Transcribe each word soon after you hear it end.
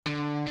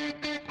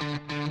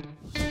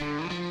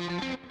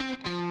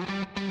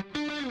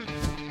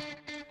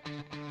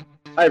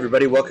Hi,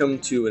 everybody. Welcome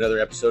to another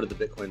episode of the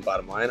Bitcoin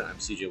Bottom Line. I'm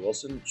CJ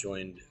Wilson,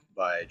 joined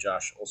by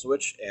Josh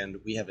Olszewicz, and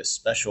we have a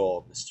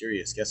special,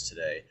 mysterious guest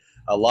today.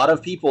 A lot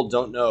of people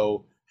don't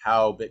know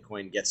how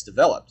Bitcoin gets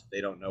developed.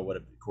 They don't know what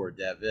a core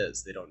dev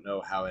is. They don't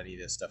know how any of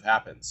this stuff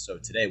happens. So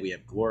today we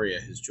have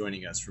Gloria, who's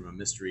joining us from a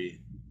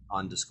mystery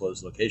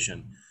undisclosed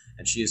location,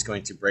 and she is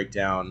going to break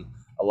down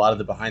a lot of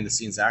the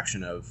behind-the-scenes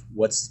action of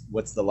what's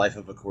the life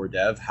of a core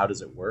dev, how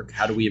does it work,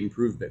 how do we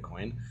improve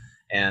Bitcoin,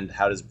 and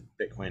how does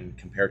Bitcoin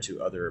compare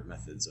to other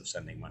methods of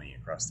sending money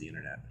across the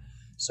internet.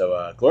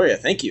 So, Gloria,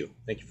 thank you.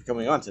 Thank you for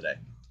coming on today.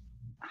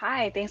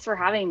 Hi, thanks for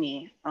having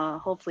me.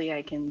 Hopefully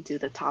I can do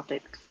the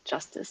topic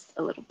justice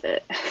a little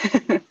bit.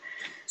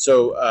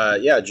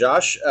 So,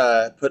 Josh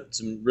put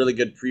some really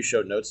good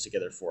pre-show notes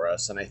together for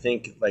us. And I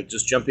think,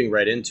 just jumping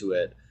right into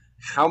it,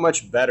 how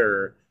much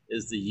better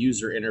is the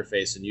user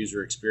interface and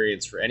user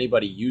experience for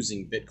anybody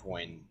using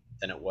Bitcoin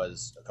than it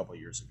was a couple of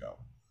years ago?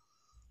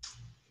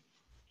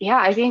 Yeah,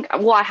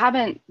 I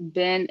haven't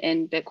been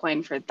in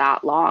Bitcoin for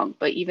that long,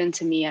 but even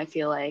to me, I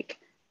feel like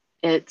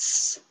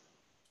it's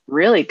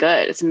really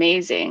good. It's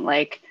amazing.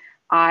 Like,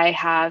 I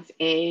have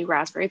a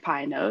Raspberry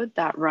Pi node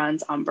that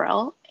runs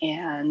Umbrel,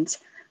 and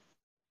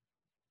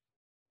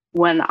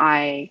when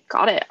I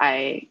got it,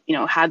 I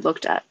had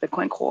looked at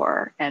Bitcoin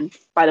Core, and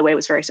by the way,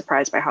 was very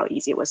surprised by how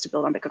easy it was to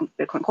build on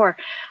Bitcoin Core.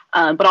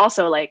 But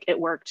also, like, it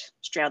worked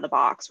straight out of the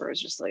box, where it's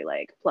just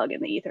like plug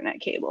in the Ethernet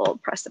cable,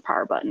 press the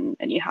power button,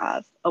 and you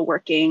have a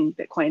working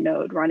Bitcoin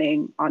node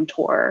running on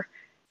Tor,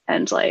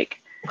 and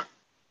like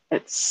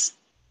it's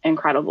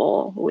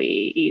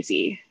incredibly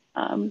easy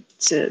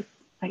to,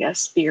 I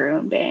guess, be your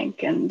own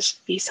bank and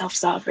be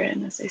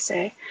self-sovereign, as they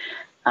say.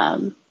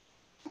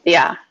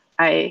 Yeah,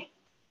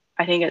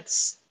 I think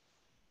it's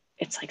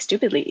like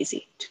stupidly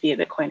easy to be a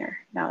Bitcoiner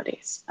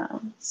nowadays.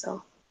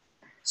 So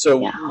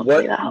yeah,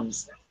 hopefully that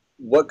helps.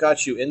 What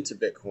got you into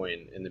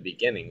Bitcoin in the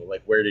beginning?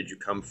 Like, where did you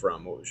come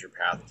from? What was your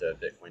path to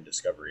Bitcoin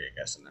discovery, I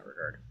guess, in that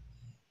regard?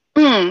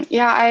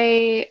 Yeah,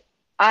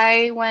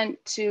 I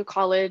went to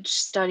college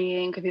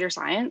studying computer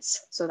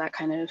science, so that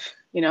kind of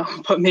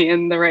put me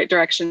in the right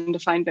direction to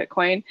find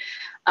Bitcoin.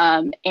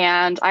 And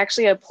I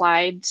actually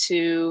applied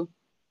to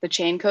the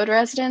chain code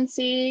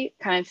residency,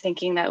 kind of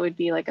thinking that would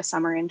be like a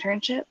summer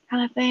internship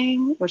kind of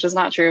thing, which is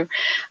not true.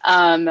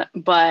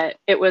 But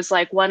it was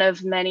like one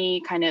of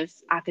many kind of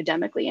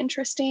academically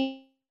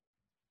interesting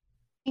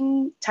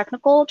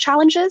technical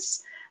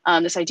challenges.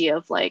 This idea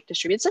of like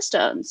distributed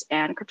systems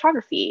and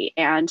cryptography.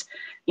 And,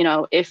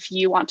 if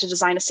you want to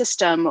design a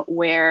system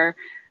where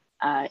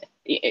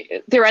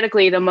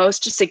theoretically the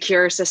most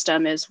secure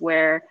system is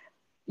where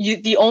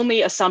the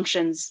only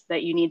assumptions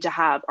that you need to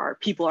have are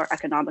people are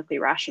economically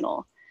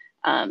rational.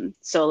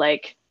 So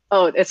like,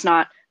 it's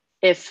not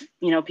if,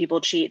 people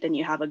cheat, then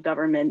you have a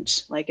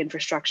government like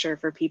infrastructure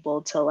for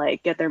people to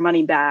like get their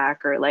money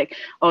back, or like,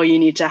 you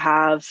need to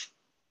have,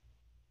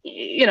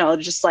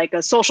 just like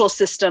a social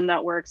system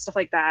that works, stuff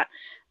like that.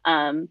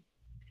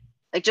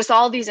 Like just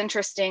all these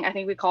interesting, I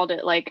think we called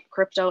it like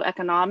crypto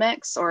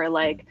economics, or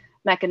like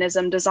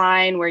mechanism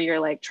design, where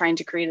you're like trying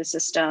to create a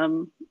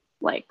system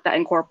like that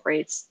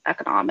incorporates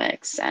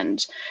economics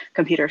and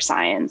computer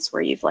science,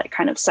 where you've like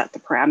kind of set the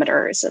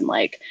parameters and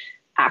like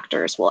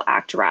actors will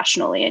act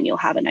rationally and you'll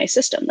have a nice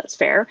system that's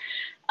fair.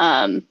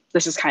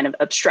 This is kind of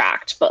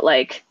abstract, but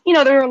like,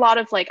 there are a lot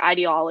of like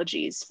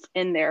ideologies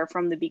in there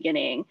from the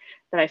beginning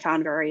that I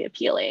found very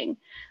appealing.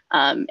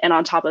 And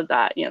on top of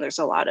that, there's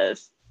a lot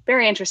of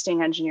very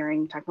interesting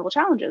engineering technical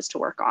challenges to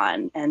work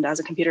on. And as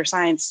a computer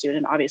science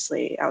student,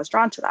 obviously I was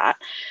drawn to that.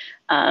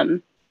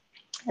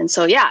 And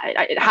so, yeah,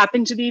 it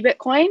happened to be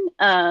Bitcoin.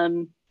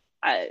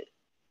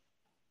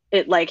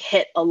 It like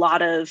hit a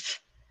lot of,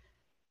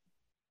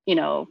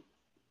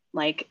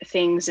 like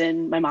things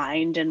in my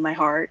mind and my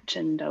heart.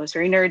 And I was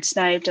very nerd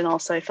sniped. And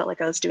also I felt like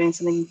I was doing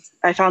something,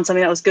 I found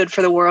something that was good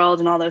for the world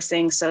and all those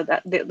things. So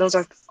that those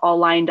are all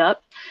lined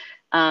up.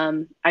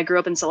 I grew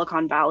up in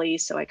Silicon Valley.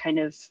 So I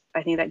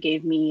think that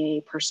gave me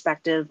a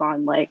perspective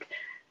on like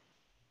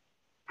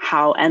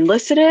how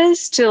endless it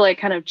is to like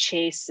kind of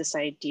chase this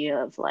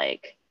idea of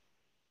like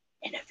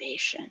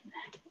innovation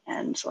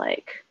and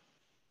like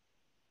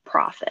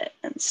profit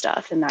and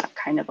stuff, and that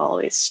kind of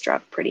always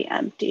struck pretty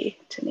empty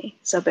to me.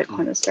 So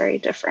Bitcoin was very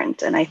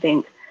different, and I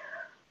think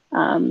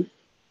I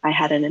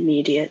had an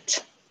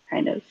immediate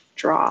kind of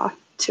draw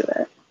to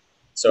it.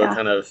 So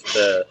kind of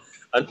the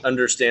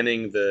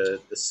understanding the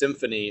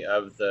symphony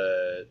of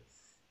the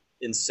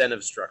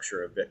incentive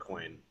structure of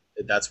Bitcoin,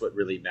 that's what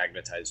really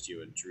magnetized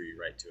you and drew you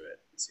right to it.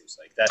 It seems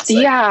like that's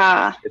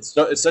like,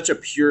 it's such a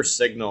pure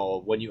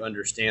signal when you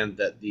understand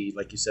that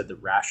like you said, the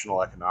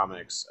rational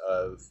economics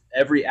of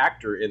every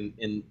actor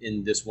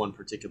in this one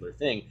particular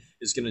thing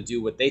is going to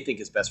do what they think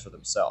is best for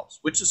themselves,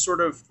 which is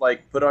sort of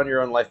like put on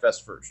your own life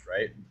vest first,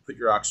 right? Put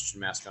your oxygen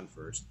mask on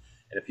first.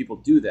 And if people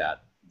do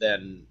that,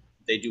 then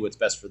they do what's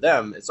best for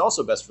them. It's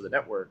also best for the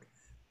network,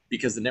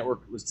 because the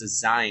network was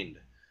designed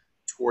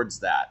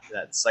towards that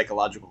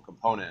psychological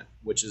component,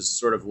 which is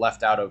sort of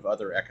left out of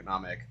other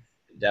economic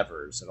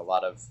endeavors. And a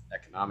lot of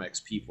economics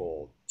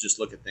people just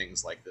look at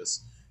things like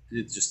this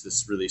it's just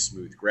this really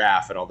smooth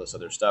graph and all this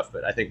other stuff.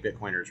 But I think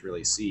Bitcoiners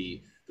really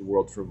see the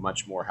world for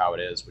much more how it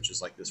is, which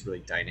is like this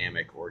really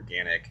dynamic,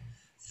 organic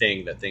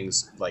thing that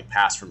things like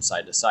pass from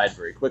side to side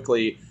very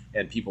quickly,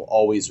 and people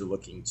always are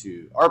looking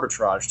to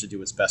arbitrage to do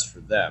what's best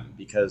for them,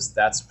 because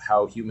that's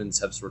how humans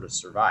have sort of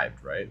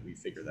survived, right? We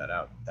figured that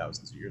out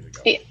thousands of years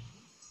ago.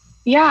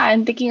 Yeah,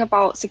 and thinking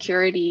about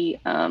security,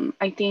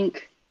 I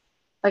think,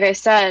 like I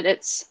said,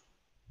 it's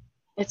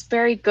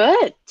very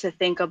good to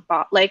think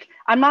about. Like,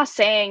 I'm not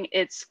saying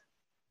it's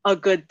a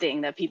good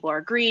thing that people are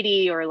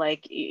greedy or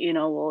like,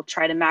 will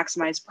try to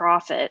maximize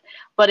profit,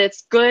 but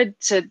it's good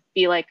to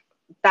be like,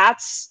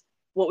 that's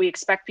what we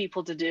expect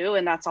people to do,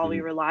 and that's all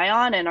we rely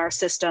on, and our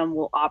system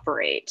will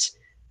operate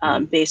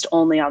based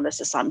only on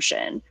this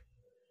assumption.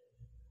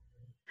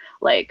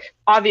 Like,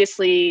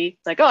 obviously,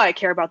 it's like, oh, I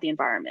care about the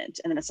environment,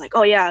 and then it's like,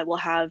 oh yeah, we'll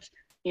have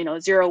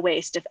zero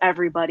waste if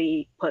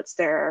everybody puts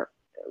their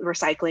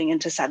recycling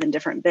into 7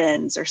 different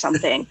bins or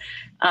something.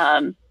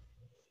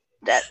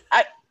 That's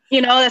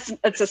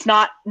just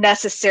not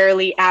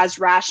necessarily as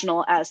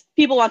rational as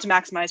people want to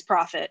maximize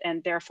profit,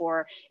 and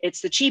therefore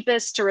it's the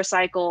cheapest to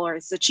recycle, or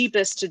it's the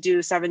cheapest to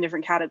do 7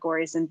 different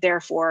categories, and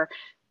therefore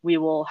we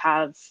will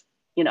have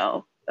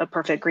a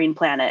perfect green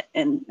planet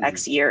in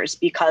X years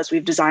because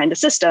we've designed a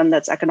system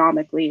that's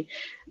economically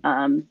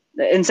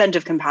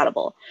incentive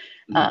compatible.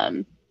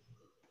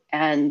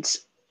 And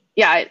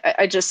yeah,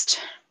 I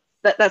just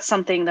that's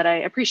something that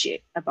I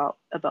appreciate about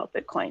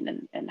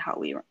Bitcoin and how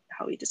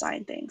we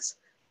design things.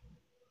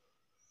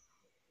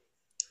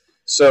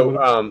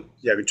 So,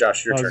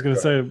 Josh, your turn. I was going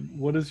to say,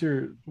 what is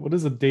your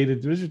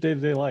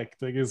day-to-day like?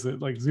 Like, is it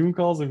like Zoom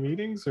calls and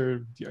meetings,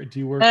 or do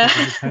you work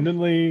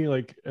independently,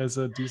 like as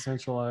a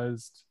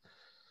decentralized,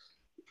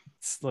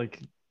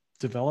 like,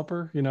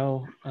 developer?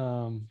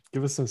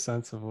 Give us some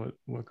sense of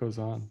what goes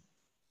on.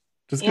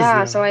 Just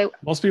because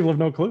most people have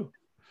no clue.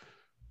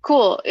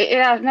 Cool.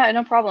 Yeah,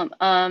 no problem.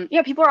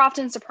 People are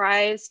often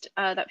surprised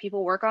that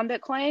people work on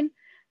Bitcoin.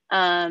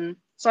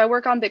 So I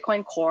work on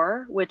Bitcoin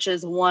Core, which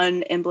is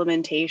one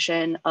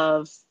implementation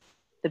of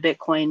the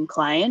Bitcoin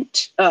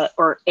client,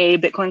 or a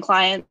Bitcoin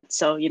client.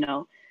 So,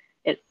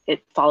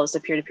 it follows the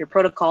peer-to-peer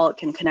protocol. It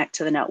can connect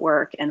to the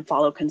network and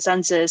follow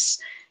consensus.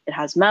 It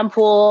has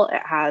mempool.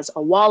 It has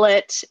a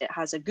wallet. It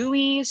has a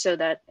GUI so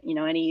that,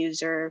 any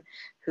user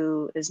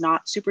who is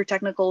not super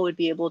technical would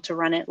be able to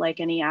run it like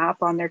any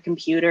app on their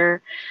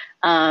computer.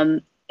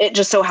 It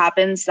just so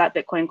happens that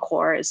Bitcoin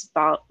Core is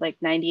about like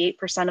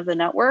 98% of the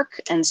network.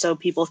 And so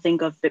people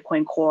think of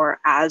Bitcoin Core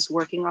as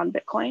working on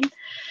Bitcoin.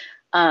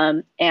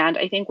 And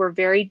I think we're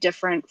very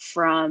different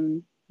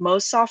from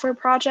most software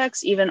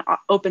projects, even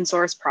open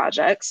source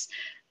projects,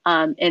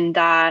 in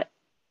that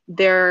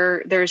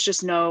there's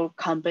just no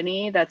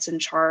company that's in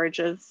charge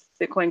of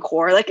Bitcoin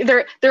Core. Like,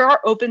 there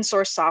are open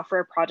source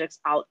software projects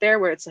out there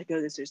where it's like,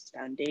 oh, there's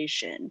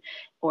Foundation,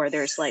 or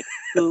there's like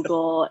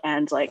Google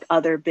and like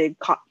other big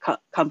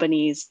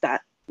companies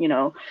that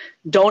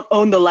don't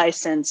own the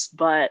license,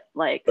 but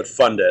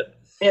fund it.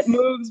 It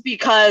moves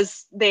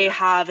because they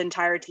have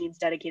entire teams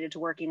dedicated to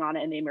working on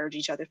it, and they merge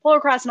each other's pull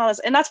requests and all this,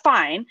 and that's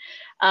fine.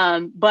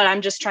 But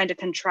I'm just trying to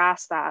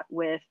contrast that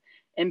with,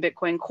 in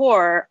Bitcoin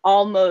Core,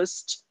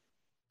 almost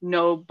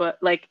no, but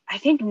like, I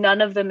think none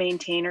of the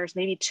maintainers,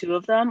 maybe 2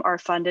 of them, are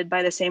funded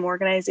by the same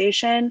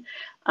organization.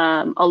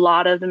 A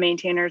lot of the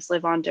maintainers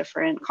live on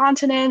different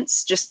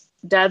continents. Just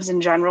devs in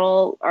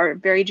general are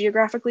very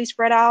geographically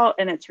spread out,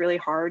 and it's really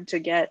hard to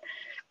get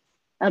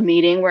a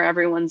meeting where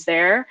everyone's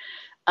there.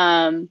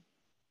 But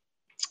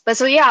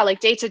so yeah, like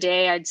day to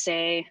day, I'd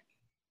say,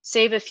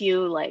 save a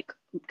few like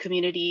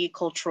community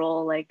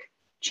cultural like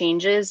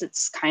changes,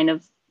 it's kind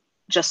of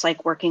just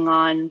like working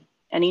on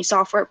any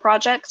software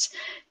project,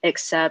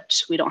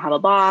 except we don't have a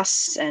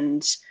boss,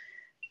 and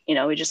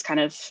we just kind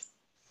of,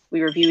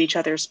 we review each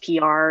other's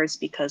PRs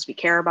because we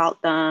care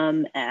about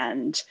them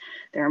and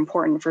they're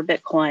important for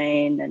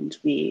Bitcoin, and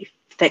we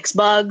fix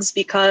bugs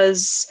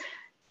because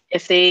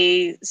if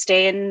they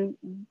stay in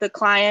the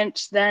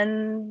client,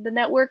 then the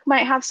network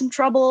might have some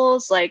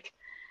troubles, like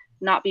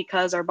not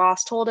because our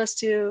boss told us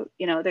to,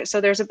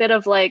 so there's a bit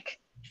of like,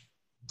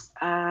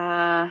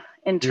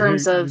 in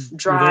terms of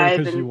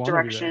drive and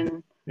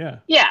direction. Yeah.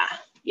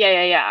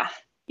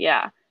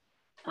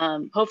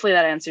 Hopefully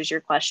that answers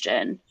your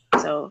question.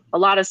 So a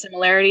lot of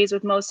similarities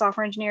with most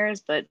software engineers,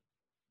 but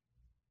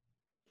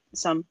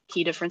some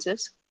key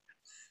differences.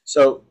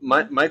 So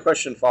my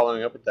question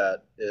following up with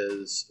that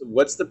is,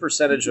 what's the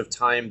percentage of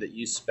time that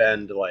you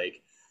spend,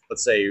 like,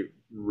 let's say,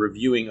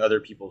 reviewing other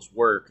people's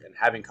work and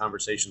having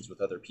conversations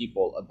with other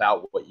people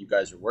about what you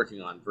guys are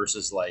working on,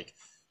 versus like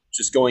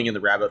just going in the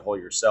rabbit hole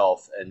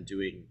yourself and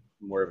doing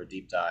more of a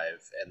deep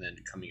dive and then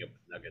coming up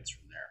with nuggets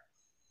from there?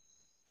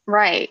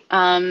 Right.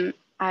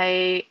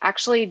 I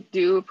actually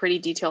do a pretty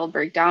detailed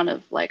breakdown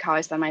of like how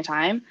I spend my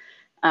time,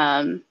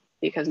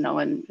 because no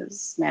one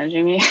is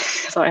managing me,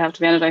 so I have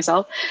to manage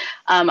myself.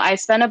 I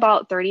spend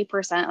about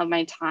 30% of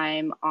my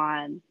time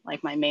on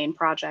like my main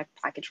project,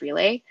 Package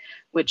Relay,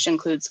 which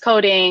includes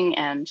coding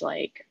and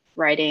like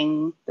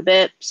writing the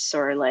BIPs,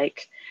 or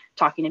like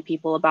talking to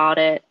people about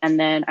it. And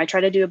then I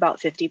try to do about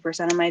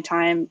 50% of my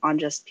time on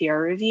just PR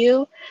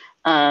review,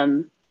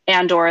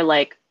 and or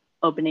like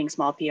opening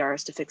small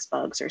PRs to fix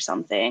bugs or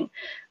something.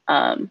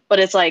 But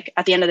it's like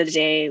at the end of the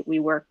day, we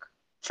work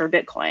for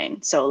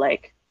Bitcoin. So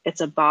like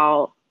it's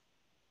about,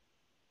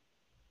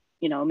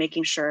 you know,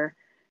 making sure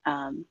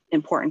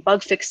important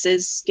bug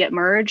fixes get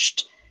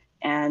merged,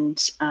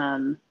 and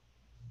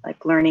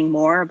like learning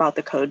more about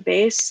the code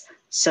base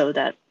so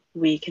that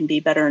we can be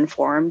better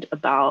informed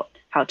about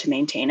how to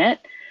maintain it.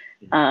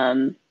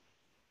 And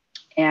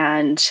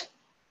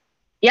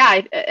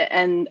yeah,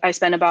 I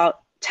spend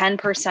about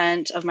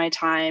 10% of my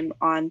time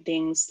on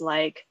things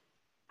like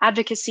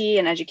advocacy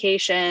and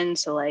education.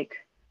 So like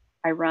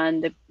I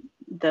run the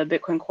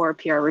Bitcoin Core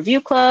PR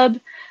Review Club.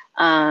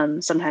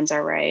 Sometimes I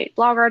write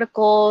blog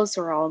articles,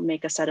 or I'll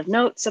make a set of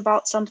notes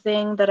about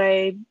something that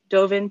I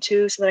dove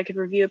into so that I could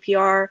review a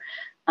PR,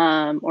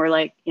 or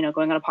like, you know,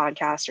 going on a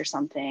podcast or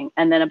something.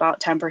 And then about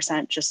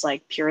 10% just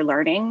like pure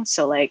learning.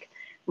 So like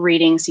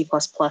reading C++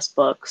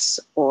 books,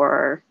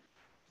 or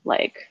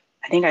like,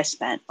 I think I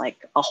spent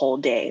like a whole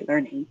day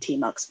learning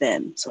tmux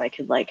vim so I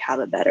could like have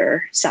a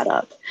better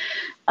setup,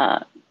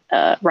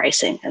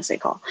 ricing as they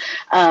call.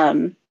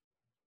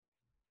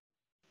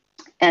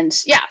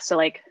 And yeah, so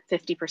like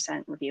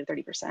 50% review,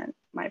 30%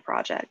 my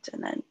project,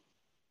 and then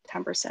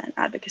 10%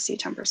 advocacy,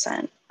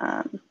 10%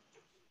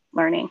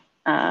 learning.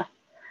 I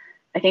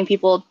think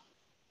people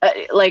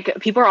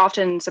are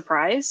often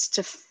surprised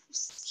to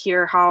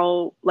hear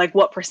how, like,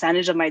 what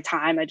percentage of my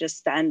time I just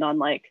spend on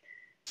like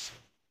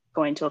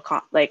going to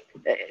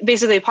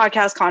basically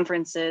podcast,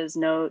 conferences,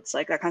 notes,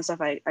 like that kind of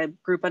stuff. I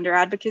group under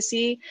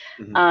advocacy.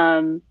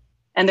 Mm-hmm.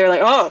 And they're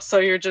like, oh, so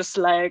you're just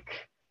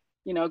like,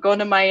 you know, going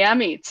to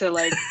Miami to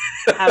like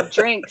have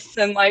drinks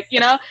and like,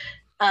 you know,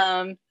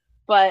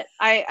 but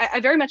I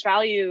very much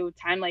value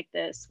time like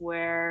this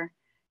where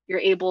you're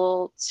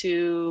able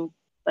to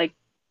like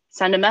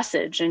send a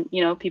message, and,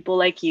 you know, people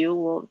like you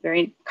will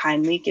very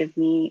kindly give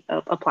me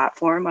a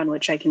platform on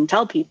which I can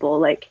tell people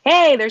like,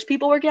 hey, there's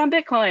people working on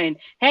Bitcoin.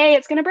 Hey,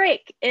 it's going to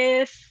break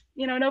if,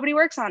 you know, nobody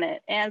works on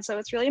it. And so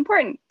it's really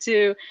important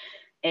to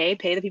pay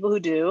the people who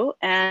do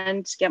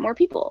and get more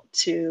people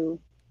to,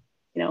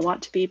 you know,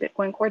 want to be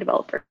Bitcoin Core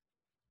developers,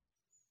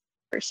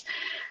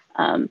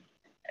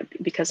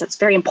 because that's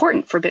very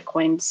important for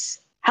Bitcoin's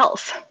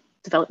health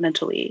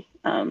developmentally,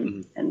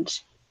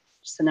 and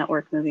just the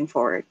network moving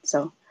forward.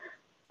 So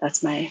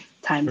that's my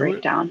time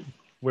breakdown.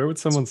 Where would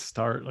someone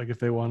start, like if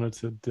they wanted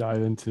to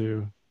dive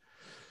into,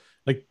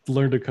 like,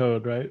 learn to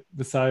code, right?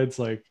 Besides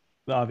like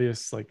the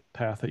obvious like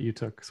path that you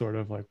took, sort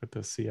of like with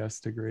the CS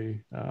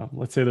degree.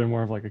 Let's say they're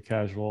more of like a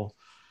casual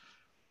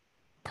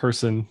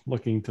person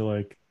looking to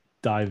like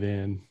dive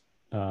in.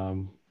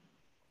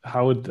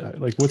 How would,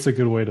 like, what's a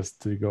good way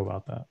to go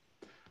about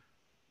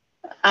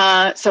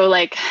that? So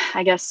like,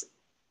 I guess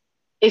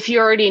if you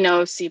already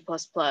know C++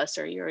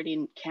 or you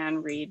already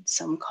can read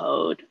some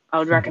code, I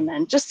would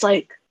recommend just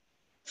like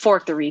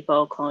fork the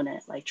repo, clone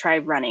it, like try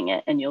running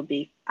it, and you'll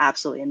be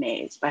absolutely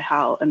amazed by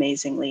how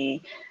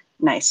amazingly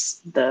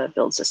nice the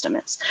build system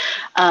is.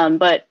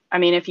 But I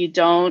mean, if you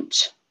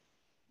don't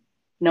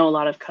know a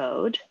lot of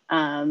code,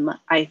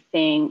 I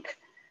think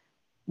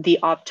the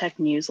OpTech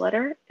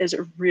newsletter is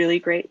a really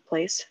great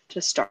place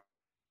to start.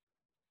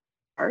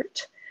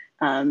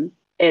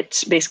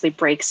 It basically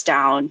breaks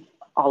down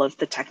all of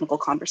the technical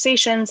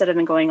conversations that have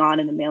been going on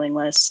in the mailing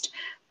list.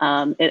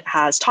 It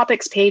has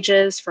topics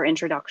pages for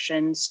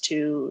introductions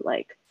to,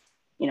 like,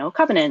 you know,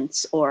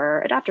 covenants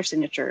or adapter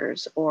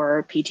signatures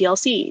or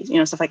PTLCs, you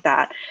know, stuff like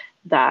that,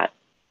 that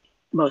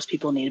most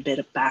people need a bit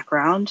of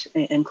background,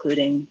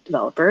 including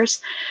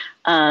developers.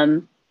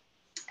 And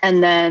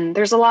then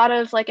there's a lot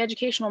of like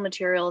educational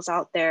materials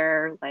out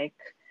there, like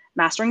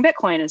Mastering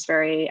Bitcoin is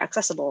very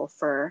accessible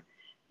for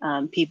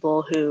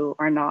people who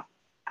are not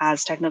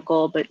as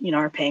technical, but, you know,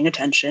 are paying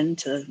attention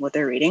to what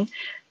they're reading. It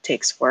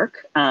takes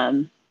work.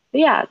 But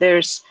yeah,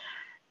 there's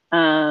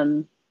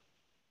a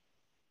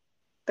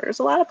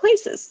lot of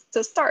places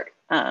to start.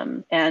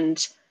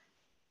 And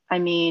I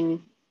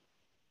mean,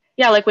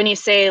 yeah, like when you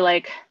say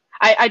like,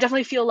 I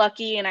definitely feel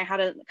lucky, and I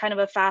had a kind of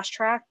a fast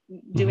track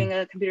doing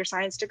a computer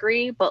science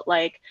degree, but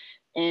like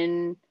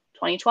in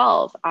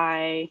 2012,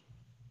 I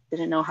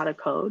didn't know how to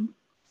code.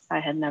 I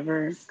had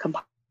never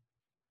compiled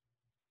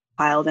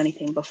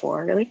anything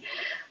before, really.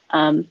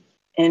 In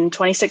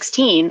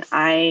 2016,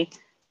 I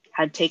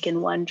had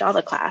taken one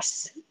Java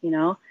class, you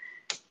know,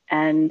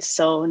 and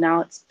so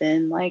now it's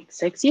been like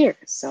 6 years.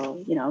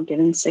 So, you know,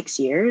 given 6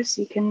 years,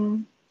 you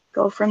can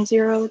go from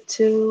zero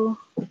to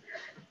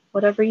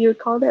whatever you would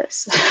call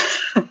this.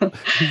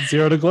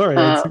 Zero to glory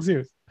in 6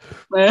 years.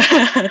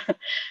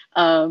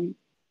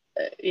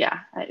 Yeah,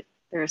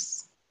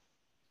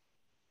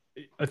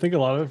 I think a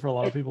lot of it for a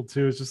lot of people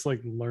too is just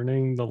like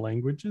learning the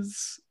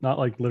languages, not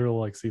like literal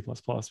like C++,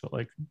 but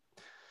like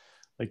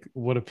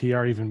what a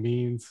PR even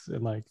means,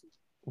 and like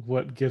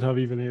what GitHub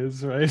even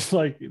is, right?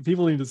 Like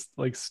people need to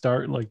like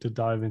start like to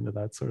dive into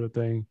that sort of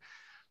thing.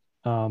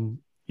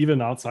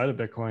 Even outside of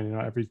Bitcoin, you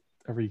know,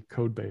 every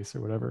code base or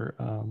whatever,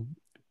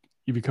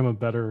 you become a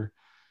better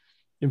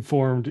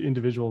informed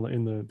individual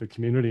in the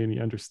community, and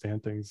you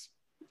understand things,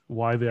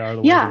 why they are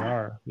the way they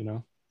are, you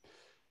know?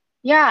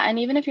 Yeah, and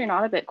even if you're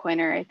not a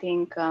Bitcoiner, I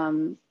think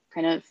kind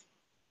of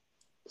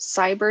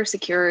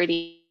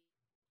cybersecurity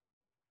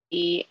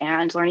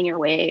and learning your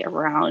way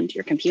around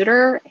your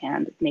computer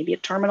and maybe a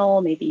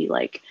terminal, maybe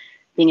like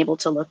being able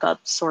to look up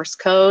source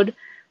code,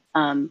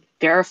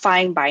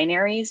 verifying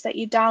binaries that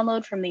you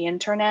download from the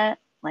internet,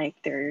 like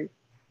their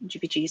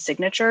GPG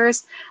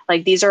signatures.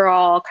 Like these are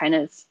all kind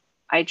of,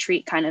 I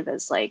treat kind of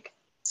as like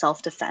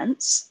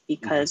self-defense,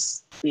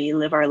 because we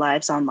live our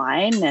lives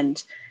online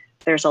and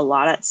there's a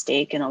lot at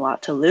stake and a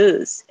lot to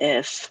lose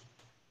if,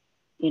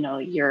 you know,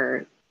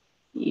 you're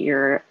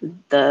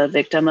the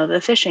victim of a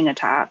phishing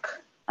attack,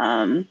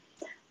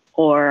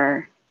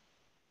 or,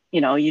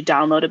 you know, you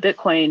download a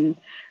Bitcoin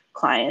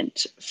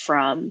client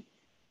from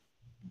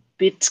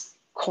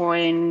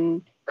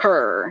bitcoincur.org,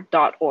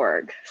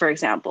 for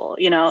example.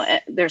 You know,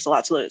 there's a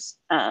lot to lose.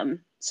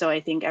 So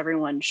I think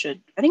everyone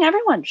should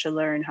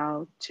learn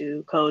how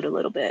to code a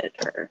little bit,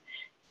 or,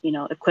 you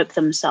know, equip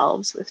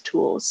themselves with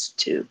tools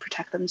to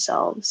protect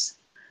themselves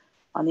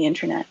on the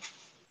internet.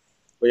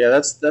 Well, yeah,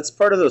 that's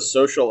part of the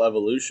social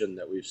evolution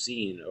that we've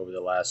seen over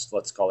the last,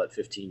 let's call it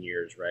 15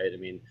 years, right? I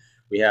mean,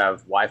 we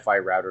have Wi-Fi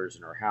routers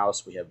in our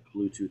house, we have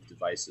Bluetooth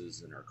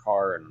devices in our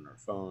car and on our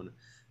phone.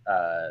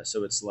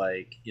 So it's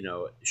like, you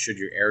know, should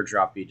your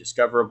airdrop be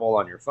discoverable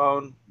on your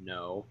phone?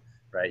 No,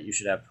 right? You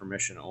should have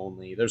permission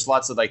only. There's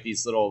lots of like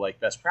these little like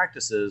best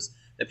practices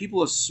that people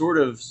have sort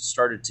of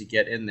started to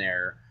get in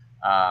there.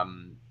 A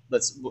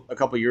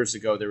couple of years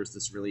ago, there was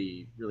this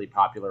really, really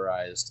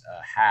popularized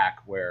hack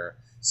where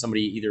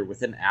somebody either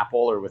within Apple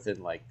or within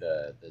like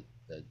the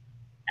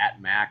at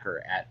Mac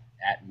or at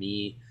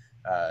me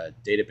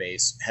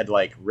database had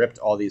like ripped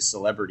all these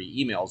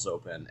celebrity emails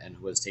open and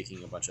was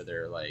taking a bunch of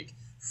their like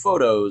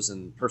photos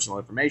and personal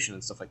information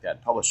and stuff like that,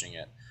 and publishing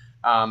it.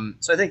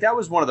 So I think that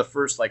was one of the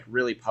first like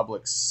really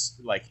public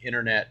like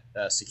internet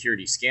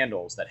security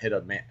scandals that hit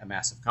a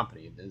massive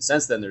company. And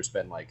since then, there's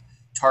been like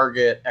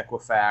Target,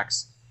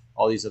 Equifax,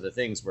 all these other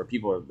things where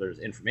there's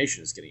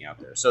information is getting out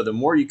there. So the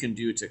more you can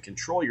do to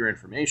control your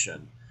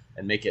information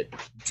and make it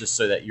just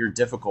so that you're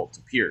difficult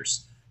to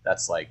pierce,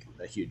 that's like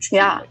a huge key,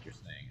 like you're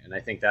saying. And I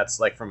think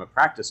that's like from a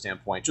practice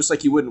standpoint, just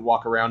like you wouldn't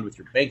walk around with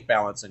your bank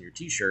balance on your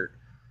t-shirt,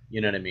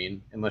 you know what I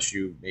mean? Unless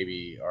you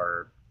maybe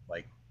are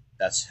like,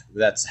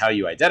 that's how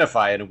you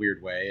identify in a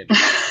weird way, and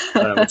I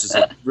don't know, which is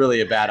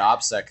really a bad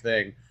OPSEC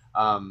thing.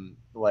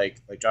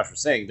 Like Josh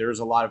was saying, there's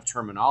a lot of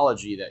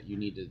terminology that you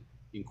need to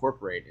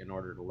incorporate in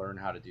order to learn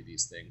how to do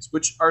these things,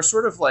 which are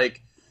sort of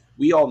like,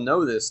 we all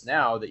know this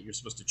now, that you're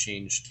supposed to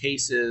change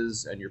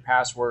cases and your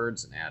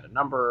passwords and add a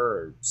number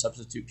or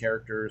substitute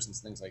characters and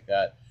things like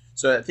that.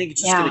 So I think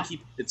it's just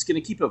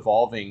going to keep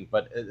evolving,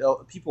 but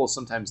people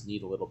sometimes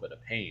need a little bit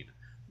of pain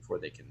before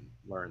they can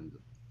learn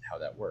how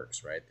that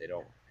works, right?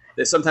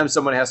 Sometimes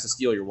someone has to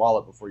steal your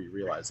wallet before you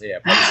realize, hey, I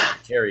probably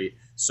shouldn't carry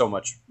so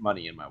much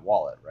money in my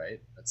wallet, right?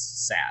 That's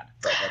sad,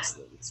 but that's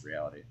the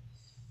reality.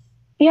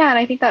 Yeah, and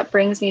I think that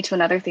brings me to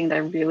another thing that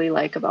I really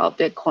like about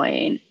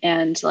Bitcoin.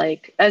 And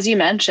like, as you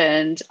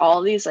mentioned,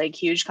 all these like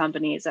huge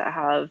companies that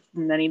have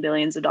many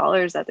billions of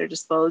dollars at their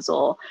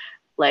disposal,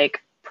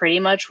 like pretty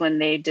much when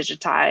they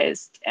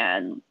digitized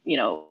and, you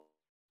know,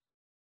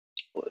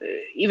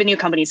 even new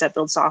companies that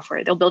build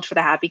software, they'll build for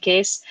the happy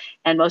case.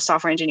 And most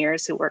software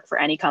engineers who work for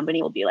any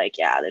company will be like,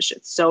 yeah, this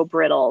shit's so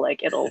brittle,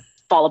 like it'll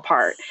fall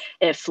apart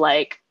if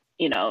like,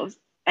 you know,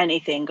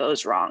 anything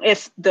goes wrong.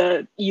 If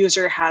the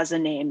user has a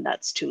name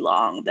that's too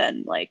long,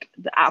 then like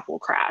the app will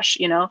crash,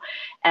 you know?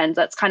 And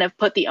that's kind of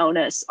put the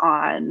onus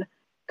on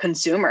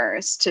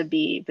consumers to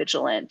be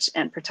vigilant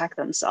and protect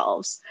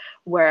themselves.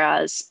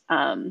 Whereas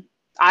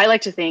I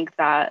like to think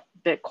that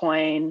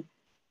Bitcoin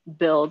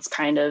builds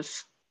kind of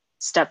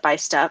step by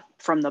step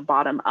from the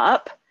bottom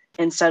up,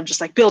 instead of just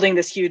like building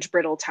this huge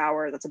brittle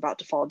tower that's about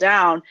to fall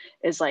down.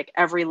 Is like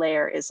every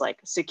layer is like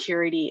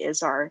security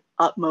is our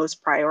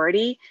utmost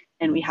priority,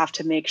 and we have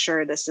to make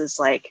sure this is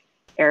like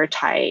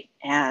airtight,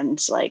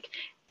 and like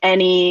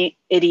any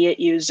idiot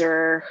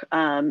user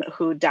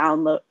who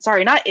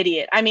not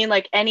idiot, I mean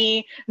like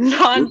any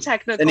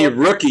non-technical any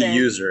rookie person,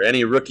 user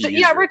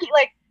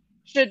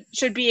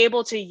should be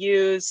able to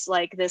use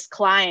like this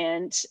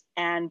client.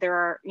 And there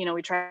are, you know,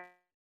 we try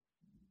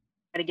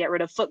to get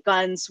rid of foot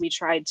guns. We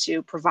tried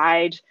to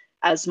provide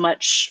as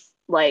much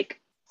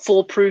like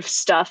foolproof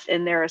stuff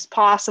in there as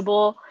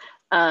possible.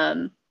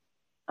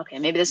 Okay,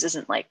 maybe this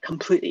isn't like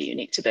completely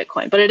unique to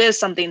Bitcoin, but it is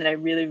something that I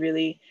really,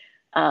 really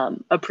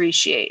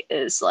appreciate,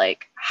 is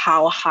like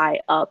how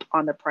high up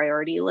on the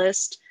priority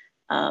list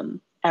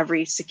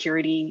every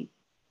security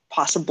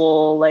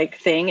possible like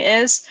thing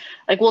is.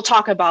 Like we'll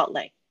talk about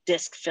like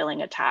disk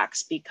filling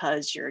attacks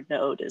because your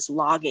node is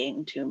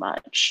logging too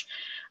much,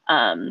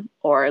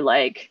 or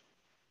like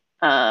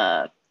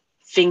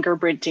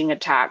fingerprinting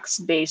attacks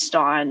based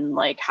on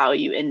like how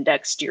you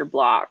indexed your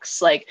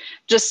blocks. Like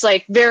just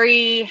like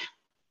the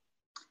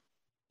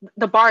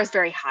bar is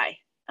very high,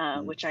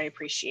 which I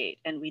appreciate.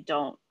 And we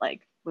don't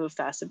like move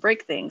fast and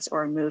break things,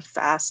 or move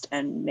fast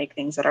and make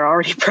things that are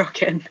already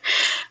broken.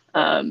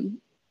 I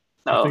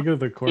think of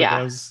the core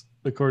yeah. devs.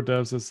 The core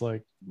devs is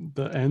like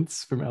the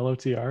Ents from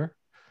LOTR.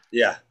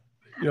 Yeah.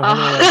 You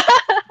know,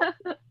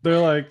 they're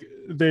like,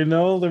 they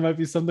know there might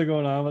be something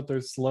going on, but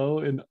they're slow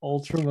and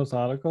ultra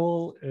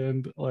methodical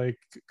and like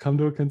come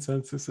to a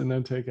consensus and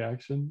then take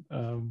action.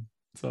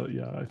 So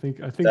yeah, I think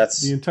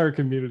the entire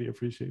community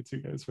appreciates you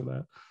guys for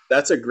that.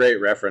 That's a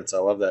great reference. I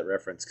love that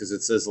reference because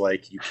it says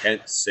like you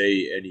can't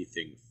say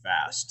anything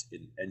fast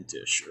in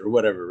Entish or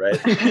whatever,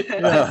 right?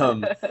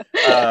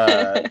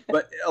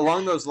 But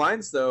along those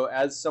lines, though,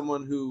 as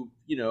someone who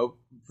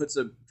puts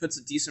a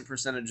decent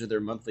percentage of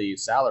their monthly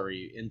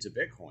salary into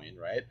Bitcoin,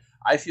 right?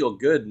 I feel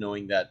good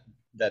knowing that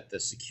the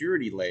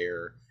security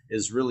layer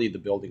is really the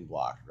building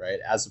block, right?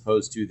 As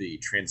opposed to the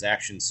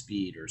transaction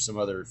speed or some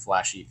other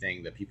flashy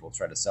thing that people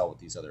try to sell with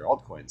these other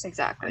altcoins.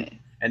 Exactly.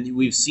 And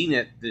we've seen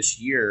it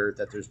this year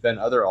that there's been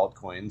other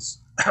altcoins,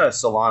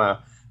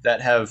 Solana,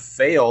 that have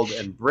failed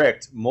and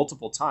bricked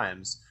multiple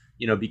times,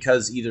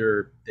 because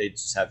either they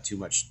just have too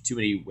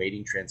many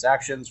waiting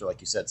transactions, or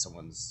like you said,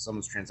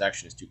 someone's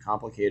transaction is too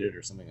complicated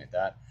or something like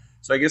that.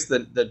 So I guess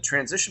the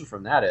transition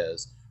from that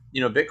is,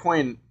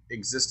 Bitcoin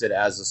existed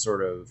as a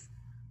sort of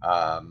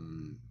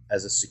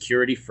as a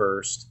security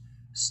first,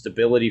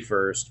 stability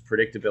first,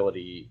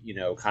 predictability,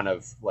 kind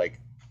of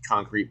like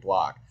concrete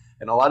block.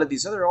 And a lot of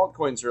these other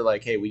altcoins are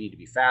like, hey, we need to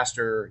be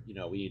faster,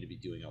 we need to be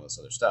doing all this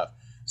other stuff.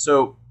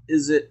 So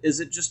is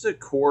it just a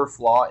core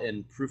flaw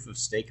in proof of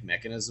stake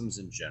mechanisms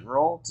in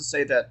general to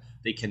say that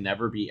they can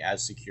never be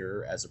as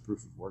secure as a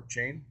proof of work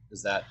chain?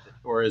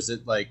 Or is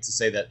it like to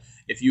say that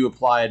if you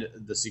applied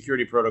the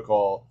security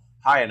protocol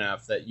high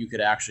enough that you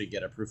could actually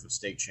get a proof of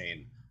stake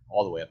chain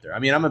all the way up there? I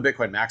mean, I'm a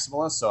Bitcoin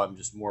maximalist, so I'm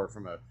just more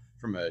from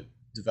a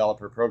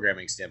developer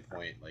programming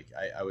standpoint. Like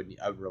I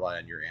would rely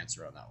on your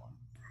answer on that one.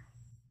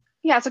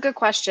 Yeah, it's a good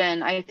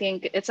question. I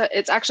think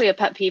it's actually a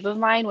pet peeve of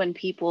mine when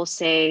people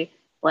say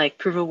like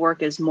proof of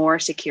work is more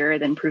secure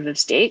than proof of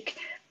stake.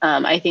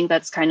 I think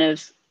that's kind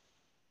of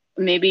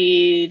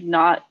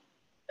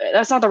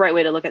that's not the right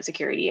way to look at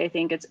security. I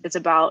think it's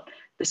about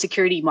the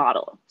security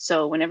model.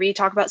 So whenever you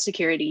talk about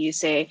security, you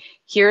say,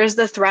 here is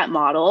the threat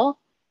model.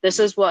 This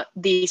is what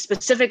the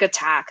specific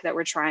attack that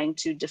we're trying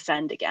to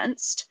defend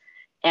against.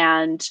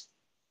 And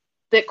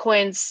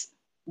Bitcoin's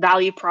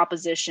value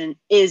proposition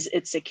is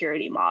its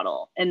security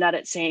model, and that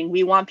it's saying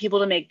we want people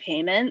to make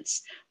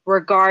payments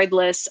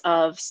regardless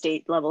of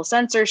state level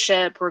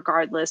censorship,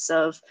 regardless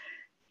of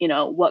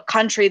what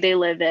country they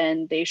live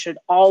in. They should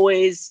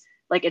always,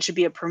 like, it should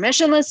be a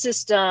permissionless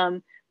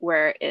system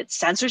where it's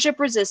censorship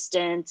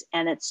resistant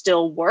and it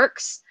still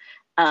works.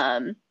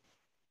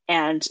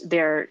 And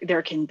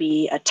there can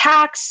be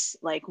attacks.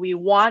 Like, we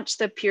want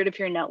the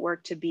peer-to-peer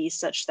network to be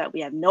such that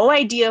we have no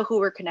idea who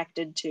we're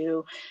connected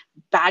to,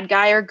 bad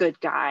guy or good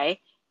guy,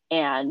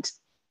 and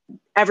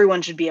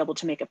everyone should be able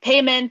to make a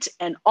payment.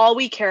 And all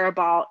we care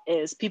about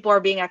is people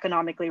are being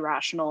economically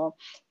rational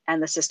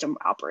and the system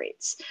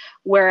operates.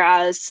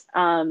 Whereas,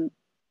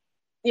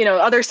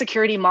 other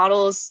security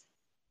models,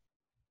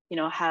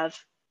 have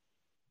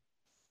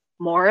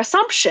more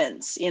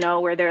assumptions,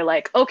 where they're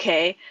like,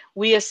 okay,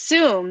 we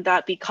assume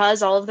that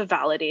because all of the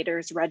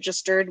validators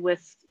registered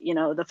with,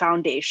 the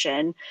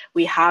foundation,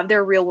 we have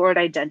their real world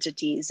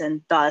identities,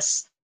 and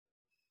thus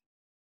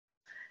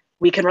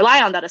we can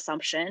rely on that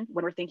assumption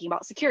when we're thinking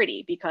about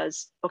security,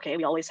 because, okay,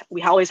 we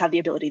always have the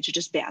ability to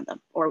just ban them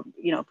or,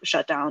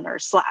 shut down or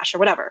slash or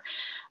whatever.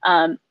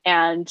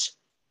 And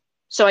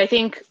so I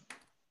think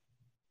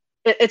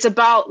it's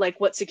about like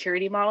what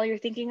security model you're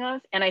thinking of.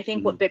 And I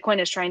think what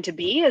Bitcoin is trying to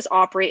be is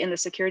operate in the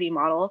security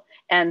model,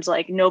 and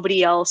like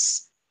nobody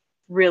else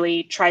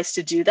really tries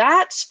to do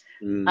that.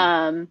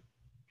 And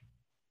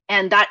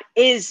that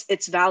is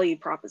its value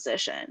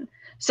proposition.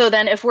 So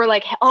then if we're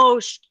like,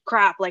 oh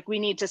crap, like we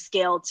need to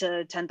scale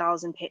to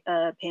 10,000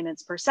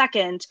 payments per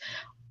second,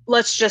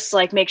 let's just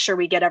like make sure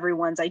we get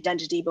everyone's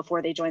identity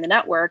before they join the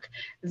network,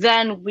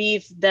 then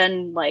we've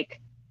like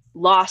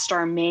lost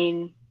our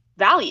main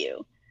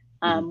value.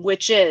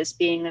 Which is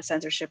being a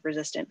censorship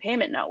resistant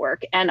payment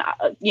network. And,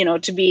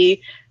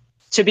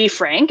 to be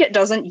frank, it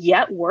doesn't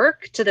yet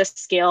work to the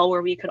scale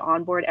where we could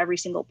onboard every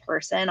single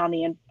person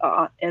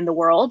in the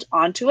world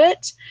onto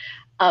it.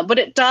 But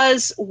it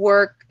does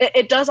work.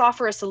 It does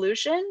offer a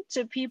solution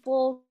to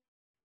people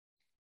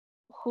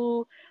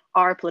who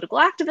are political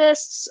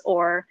activists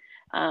or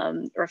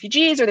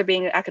refugees, or they're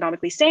being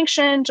economically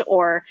sanctioned,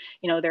 or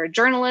they're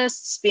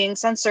journalists being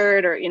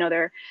censored, or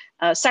they're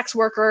sex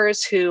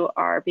workers who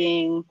are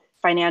being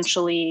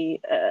financially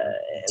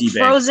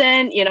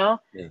frozen.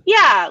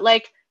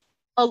 Like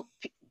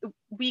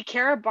we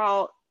care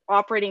about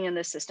operating in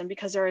this system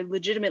because there are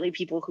legitimately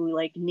people who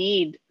like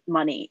need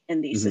money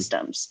in these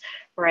systems,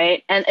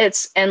 right?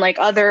 And like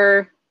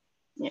other,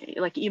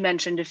 like you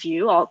mentioned a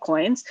few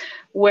altcoins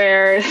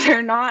where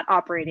they're not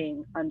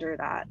operating under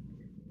that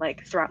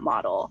like threat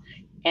model.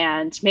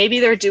 and maybe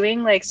they're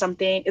doing like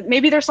something,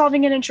 maybe they're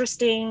solving an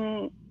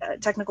interesting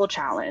technical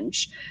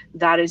challenge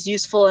that is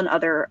useful in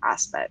other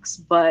aspects,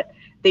 but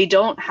they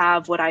don't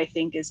have what I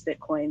think is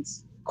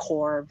Bitcoin's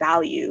core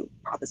value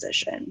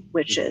proposition,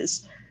 which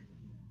is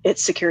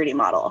its security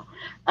model.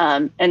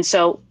 And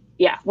so,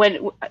 yeah,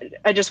 when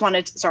I just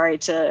wanted, sorry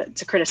to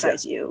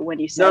criticize you when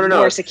you said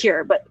more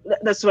secure, but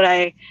that's what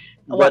I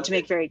want to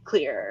make very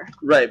clear.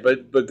 Right,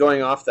 but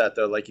going off that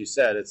though, like you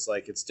said, it's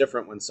like it's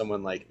different when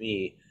someone like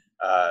me,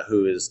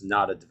 who is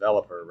not a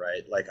developer,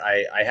 right? Like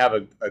I have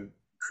a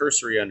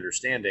cursory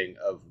understanding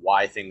of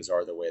why things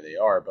are the way they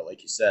are, but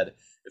like you said,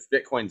 if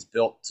Bitcoin's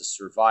built to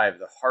survive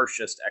the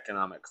harshest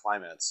economic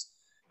climates,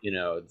 you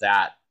know,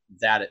 that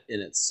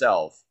in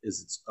itself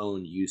is its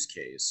own use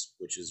case,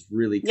 which is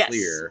really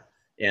clear,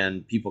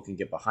 and people can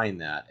get behind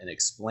that and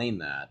explain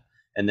that.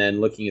 And then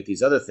looking at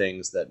these other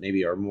things that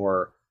maybe are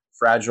more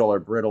fragile or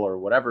brittle or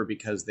whatever,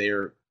 because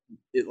they're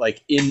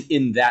like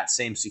in that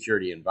same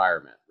security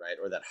environment, right?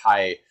 Or that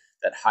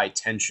high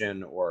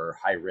tension or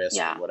high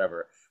risk or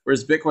whatever.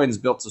 Whereas Bitcoin's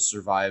built to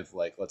survive,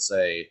 like, let's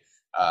say,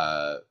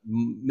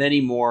 many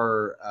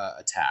more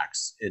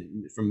attacks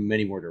from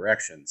many more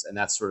directions, and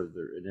that's sort of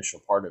the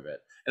initial part of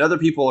it. And other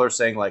people are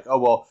saying like, oh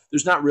well,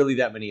 there's not really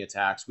that many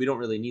attacks, we don't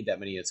really need that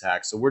many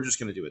attacks, so we're just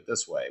going to do it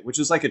this way, which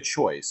is like a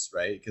choice,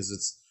 right? Because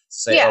it's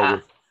say,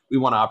 oh, we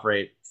want to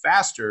operate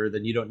faster,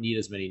 then you don't need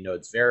as many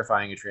nodes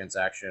verifying a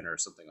transaction or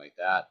something like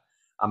that.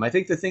 I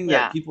think the thing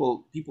that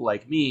people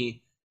like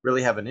me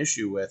really have an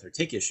issue with, or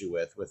take issue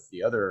with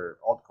the other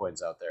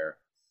altcoins out there,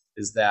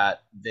 is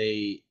that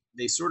they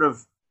sort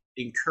of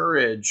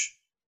encourage,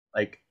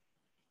 like,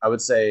 I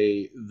would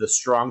say, the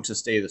strong to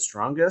stay the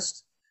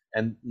strongest,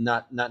 and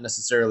not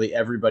necessarily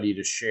everybody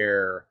to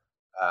share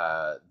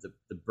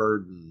the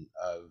burden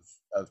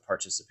of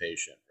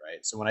participation,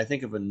 right? So when I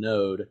think of a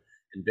node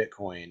in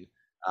Bitcoin,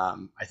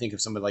 I think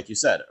of somebody like you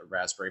said, a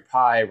Raspberry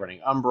Pi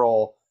running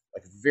Umbrel,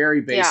 like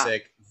very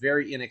basic,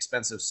 very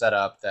inexpensive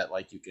setup that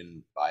like you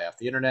can buy off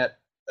the internet,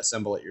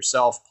 assemble it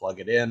yourself, plug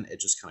it in, it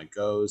just kind of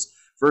goes.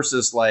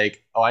 Versus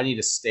like, oh, I need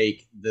to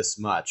stake this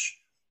much,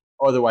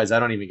 otherwise I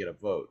don't even get a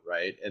vote,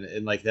 right?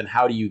 And like, then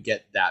how do you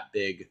get that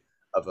big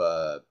of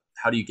a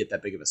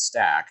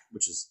stack,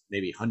 which is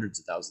maybe hundreds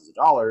of thousands of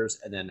dollars,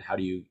 and then how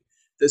do you?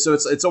 So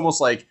it's almost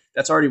like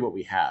that's already what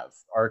we have.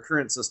 Our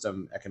current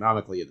system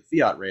economically at the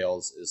fiat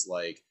rails is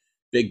like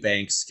big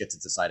banks get to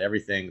decide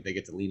everything. They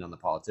get to lean on the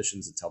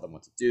politicians and tell them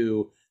what to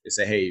do. They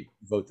say, hey,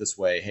 vote this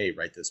way. Hey,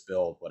 write this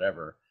bill,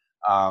 whatever.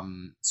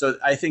 So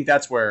I think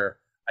that's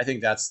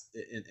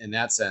in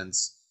that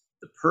sense,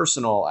 the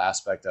personal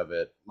aspect of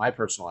it, my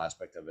personal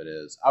aspect of it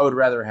is I would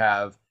rather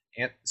have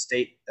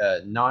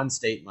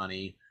non-state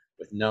money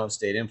with no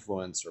state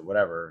influence or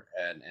whatever,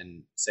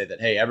 and say that,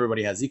 hey,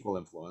 everybody has equal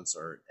influence,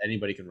 or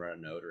anybody can run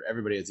a node, or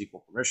everybody has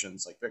equal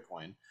permissions like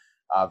Bitcoin,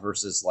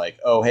 versus like,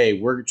 oh, hey,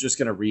 we're just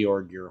going to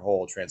reorg your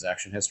whole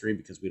transaction history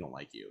because we don't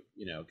like you,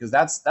 because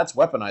that's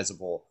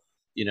weaponizable,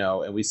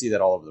 and we see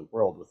that all over the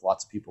world with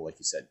lots of people, like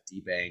you said,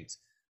 debanked,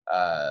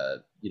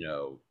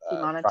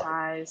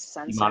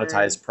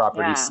 demonetized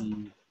property,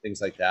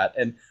 things like that.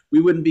 And we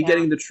wouldn't be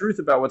getting the truth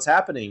about what's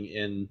happening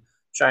in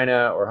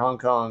China or Hong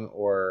Kong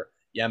or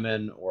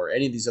Yemen or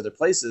any of these other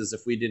places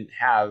if we didn't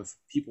have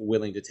people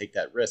willing to take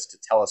that risk to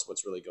tell us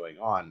what's really going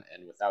on.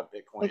 And without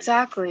Bitcoin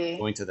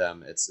going to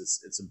them,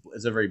 it's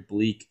a very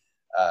bleak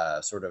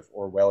sort of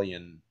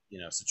Orwellian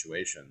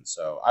situation.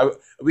 So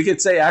we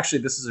could say, actually,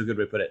 this is a good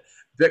way to put it.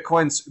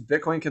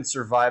 Bitcoin can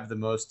survive the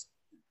most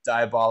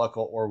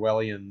diabolical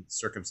Orwellian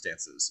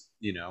circumstances,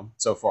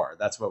 so far.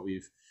 That's what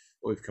we've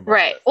come up with.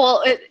 Right.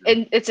 Well,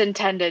 it's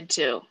intended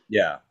to.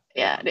 Yeah.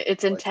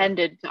 It's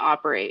intended to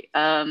operate.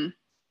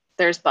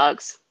 There's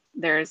bugs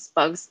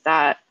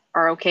that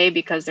are okay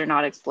because they're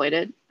not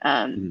exploited,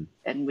 and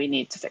we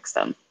need to fix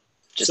them.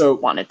 Just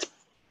wanted to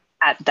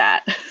add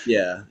that.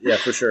 Yeah,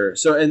 for sure.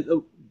 So,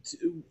 and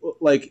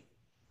like,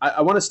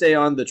 I want to stay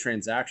on the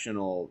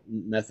transactional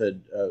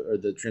method, or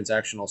the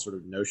transactional sort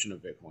of notion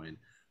of Bitcoin.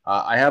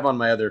 I have on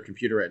my other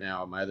computer right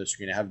now, on my other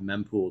screen, I have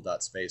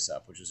mempool.space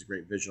up, which is a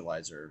great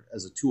visualizer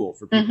as a tool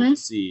for people to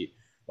see,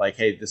 like,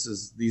 hey,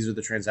 these are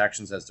the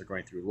transactions as they're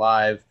going through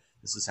live.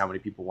 This is how many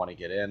people want to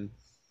get in.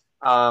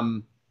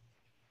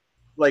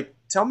 Like,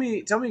 tell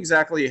me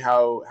exactly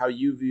how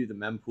you view the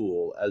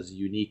mempool as a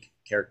unique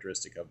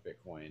characteristic of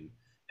Bitcoin,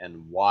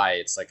 and why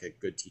it's like a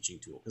good teaching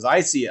tool. Because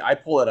I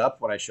pull it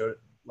up when I show it,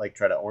 like,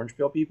 try to orange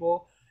pill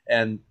people,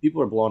 and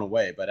people are blown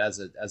away. But as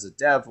a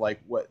dev,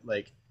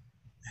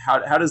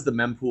 how does the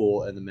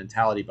mempool and the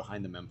mentality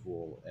behind the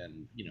mempool,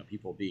 and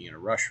people being in a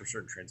rush for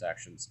certain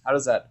transactions, how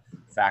does that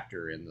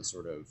factor in the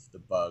sort of the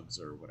bugs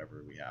or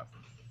whatever we have?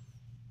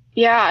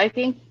 Yeah, I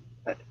think.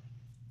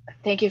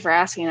 Thank you for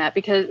asking that,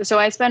 because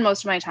I spend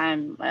most of my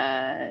time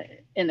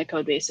in the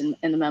code base in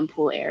the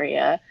mempool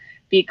area,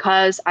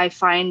 because I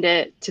find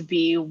it to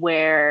be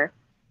where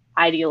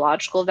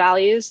ideological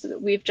values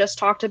that we've just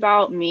talked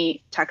about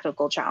meet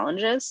technical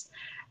challenges.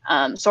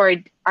 So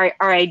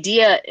our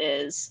idea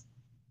is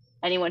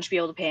anyone should be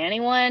able to pay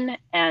anyone,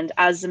 and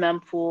as the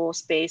mempool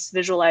space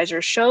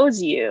visualizer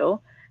shows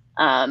you,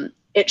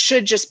 It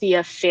should just be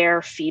a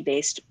fair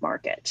fee-based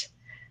market.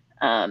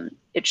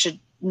 It should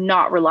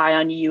not rely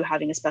on you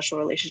having a special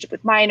relationship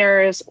with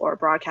minors or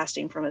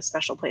broadcasting from a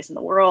special place in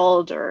the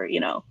world, or, you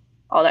know,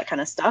 all that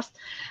kind of stuff.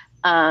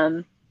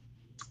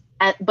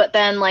 But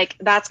then, like,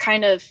 that's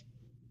kind of,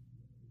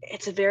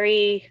 it's a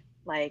very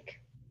like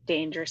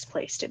dangerous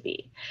place to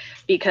be,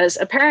 because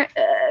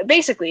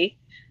basically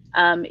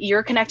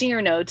you're connecting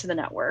your node to the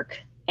network,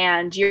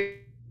 and you're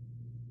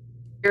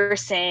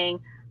saying,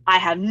 I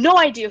have no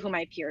idea who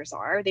my peers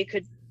are. They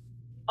could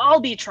all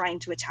be trying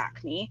to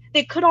attack me.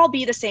 They could all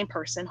be the same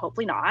person,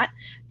 hopefully not.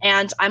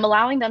 And I'm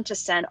allowing them to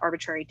send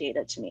arbitrary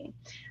data to me.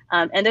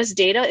 And this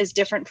data is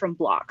different from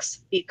blocks,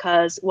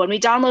 because when we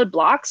download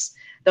blocks,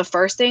 the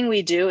first thing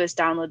we do is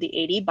download the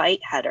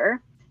 80-byte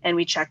header, and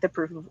we check the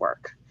proof of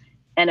work.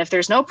 And if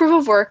there's no proof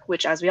of work,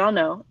 which, as we all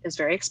know, is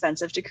very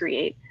expensive to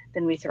create,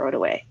 then we throw it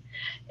away.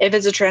 If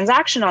it's a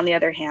transaction, on the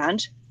other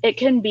hand, it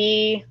can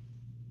be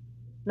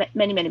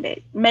many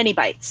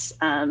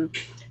bytes.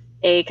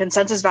 A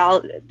consensus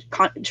valid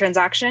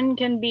transaction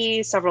can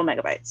be several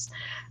megabytes,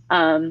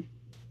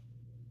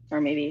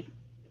 or maybe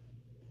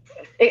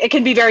it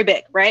can be very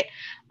big, right?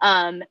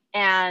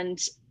 And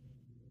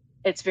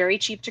it's very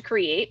cheap to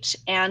create,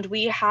 and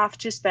we have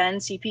to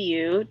spend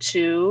CPU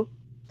to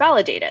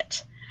validate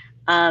it.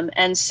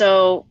 And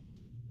so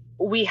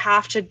we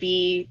have to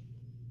be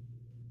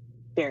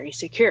very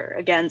secure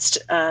against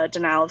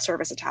denial of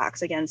service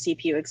attacks, against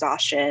CPU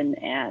exhaustion,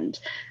 and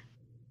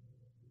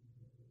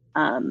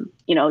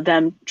you know,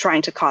 them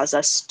trying to cause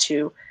us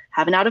to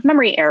have an out of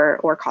memory error,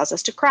 or cause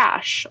us to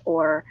crash,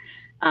 or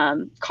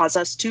cause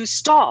us to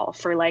stall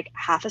for like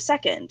half a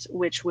second,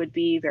 which would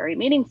be very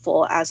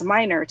meaningful as a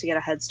miner to get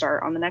a head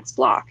start on the next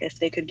block if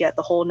they could get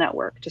the whole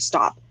network to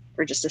stop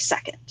for just a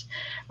second,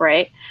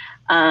 right?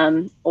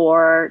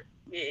 Or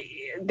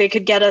they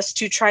could get us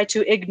to try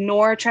to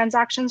ignore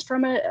transactions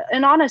from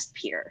an honest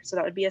peer. So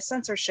that would be a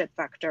censorship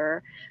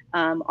vector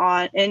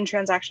in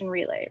transaction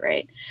relay,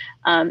 right?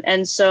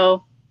 And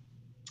so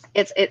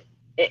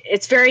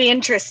it's very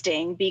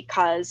interesting,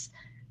 because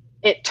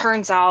it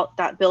turns out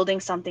that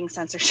building something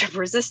censorship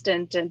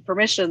resistant and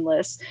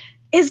permissionless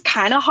is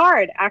kind of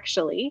hard,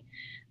 actually.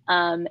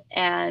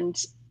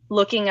 And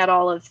looking at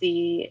all of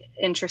the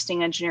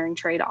interesting engineering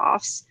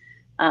trade-offs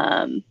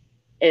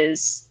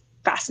is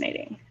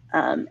fascinating.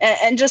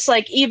 And just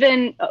like,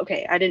 even,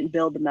 okay, I didn't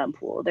build the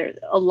mempool. There,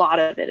 a lot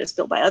of it is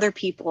built by other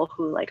people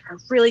who like are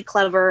really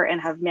clever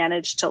and have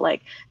managed to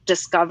like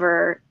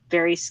discover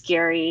very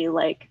scary,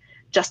 like,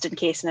 just in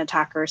case an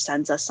attacker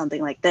sends us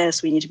something like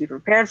this, we need to be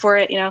prepared for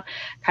it, you know,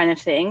 kind of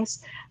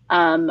things.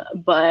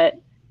 But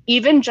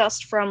even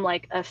just from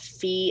like a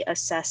fee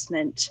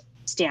assessment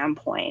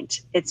standpoint,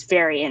 it's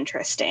very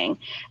interesting,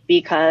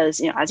 because,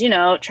 you know, as you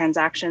know,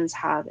 transactions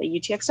have a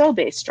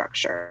UTXO-based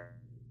structure.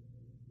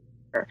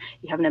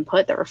 You have an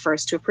input that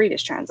refers to a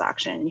previous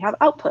transaction, and you have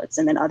outputs,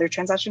 and then other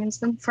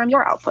transactions from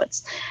your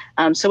outputs.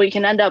 So what you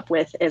can end up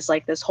with is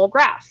like this whole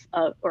graph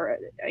of, or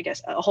I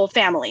guess a whole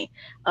family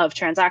of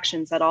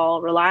transactions that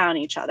all rely on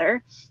each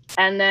other.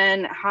 And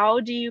then how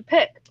do you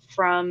pick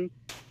from,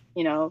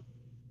 you know,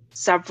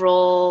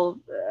 several,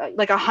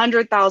 like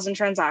 100,000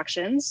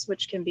 transactions,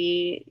 which can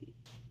be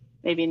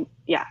maybe,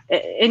 yeah,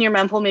 in your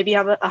mempool, maybe you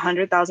have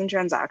 100,000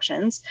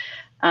 transactions.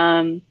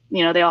 You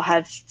know, they all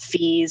have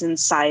fees and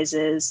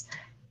sizes,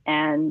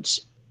 and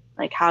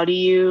like, how do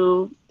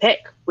you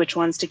pick which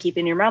ones to keep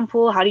in your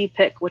mempool? How do you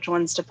pick which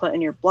ones to put in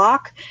your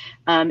block?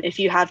 If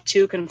you have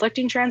two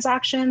conflicting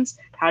transactions,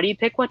 how do you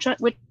pick which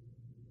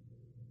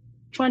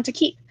one to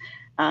keep?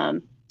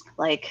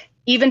 Like,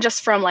 even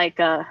just from like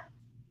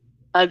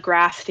a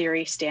graph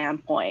theory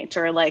standpoint,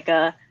 or like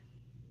a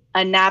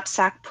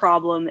knapsack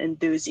problem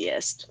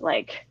enthusiast,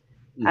 like,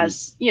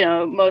 as you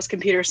know, most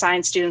computer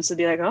science students would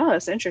be like, oh,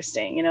 that's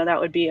interesting, you know, that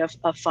would be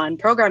a fun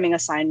programming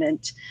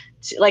assignment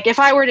like, if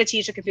I were to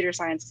teach a computer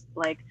science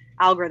like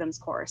algorithms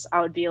course,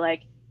 I would be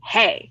like,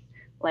 hey,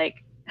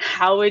 like,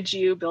 how would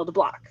you build a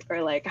block,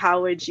 or like,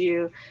 how would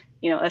you,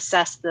 you know,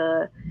 assess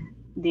the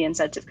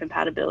incentive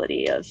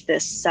compatibility of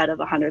this set of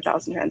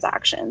 100,000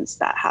 transactions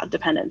that have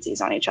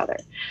dependencies on each other?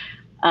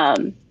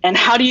 And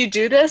how do you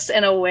do this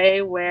in a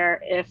way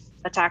where if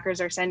attackers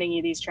are sending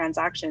you these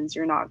transactions,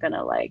 you're not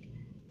gonna like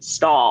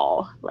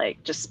stall,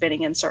 like just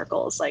spinning in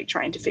circles, like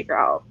trying to figure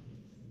out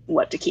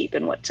what to keep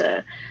and what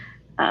to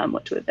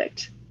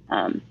evict.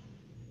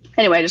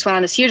 Anyway, I just went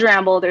on this huge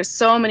ramble. There's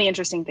so many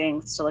interesting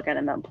things to look at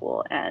in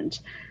mempool, and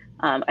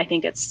I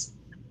think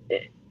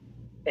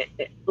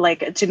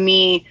like, to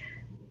me,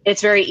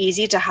 it's very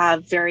easy to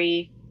have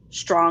very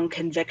strong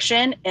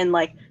conviction in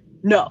like,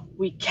 no,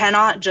 we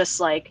cannot just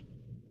like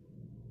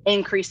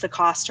increase the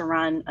cost to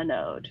run a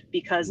node,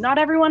 because not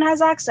everyone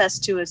has access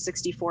to a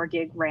 64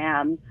 gig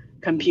RAM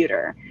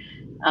computer.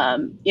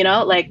 You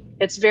know, like,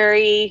 it's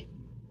very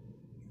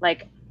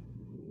like,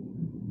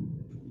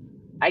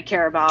 I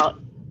care about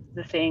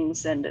the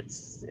things, and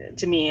it's,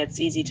 to me, it's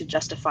easy to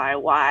justify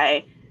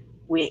why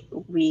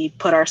we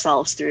put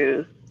ourselves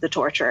through the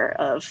torture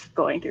of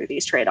going through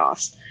these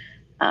trade-offs,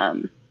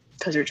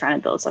 because we're trying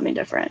to build something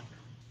different.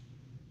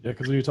 Yeah,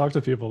 because when you talk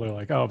to people, they're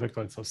like, "Oh,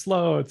 Bitcoin's so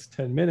slow. It's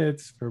 10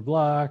 minutes per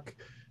block.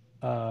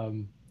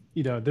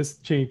 This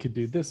chain could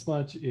do this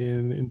much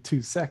in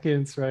 2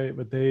 seconds, right?"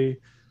 But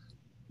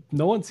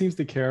no one seems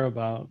to care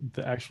about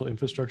the actual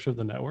infrastructure of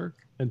the network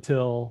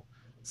until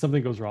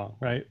something goes wrong,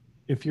 right?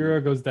 If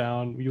Euro goes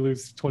down, you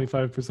lose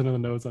 25% of the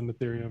nodes on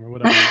Ethereum or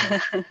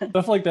whatever.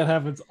 Stuff like that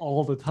happens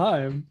all the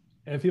time,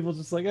 and people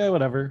just like,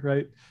 whatever,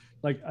 right?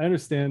 Like, I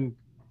understand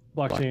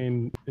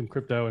blockchain and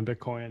crypto and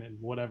Bitcoin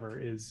and whatever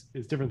is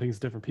different things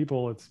to different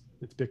people. It's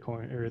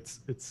Bitcoin, or it's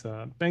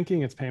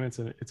banking, it's payments,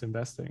 and it's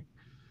investing.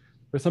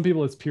 For some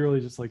people, it's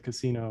purely just like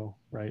casino,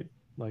 right?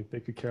 Like, they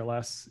could care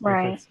less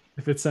Right.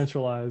 if it's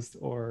centralized,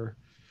 or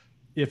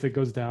if it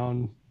goes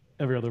down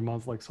every other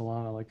month like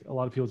Solana. Like, a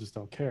lot of people just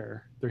don't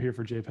care. They're here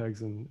for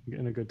JPEGs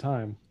and a good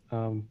time.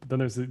 But then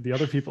there's the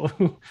other people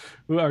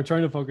who are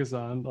trying to focus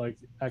on like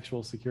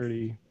actual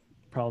security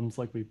problems,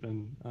 like we've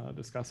been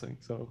discussing.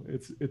 So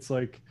it's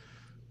like,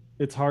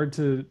 it's hard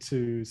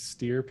to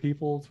steer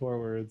people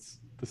towards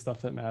the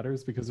stuff that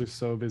matters, because they're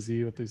so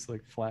busy with these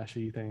like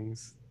flashy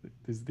things,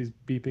 these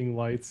beeping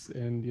lights,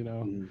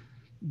 and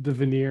the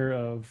veneer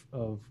of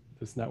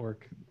this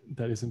network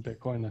that isn't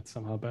Bitcoin that's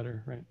somehow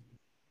better, right?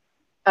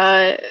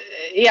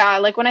 Yeah,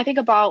 like when I think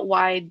about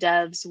why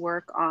devs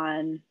work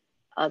on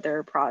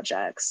other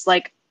projects,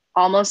 like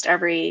almost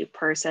every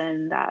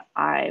person that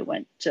I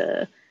went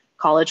to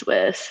college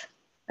with,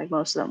 like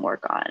most of them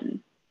work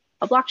on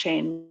a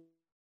blockchain,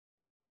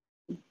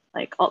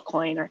 like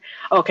altcoin, or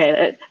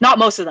okay, not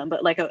most of them,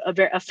 but like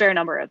a fair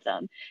number of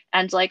them.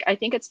 And like, I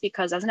think it's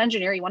because as an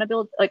engineer, you want to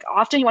build, like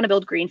often you want to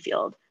build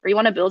greenfield, or you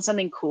want to build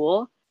something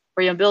cool,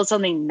 or you want to build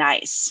something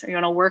nice, or you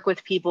want to work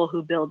with people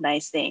who build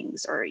nice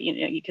things, or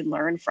you can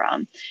learn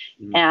from.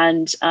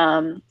 And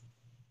I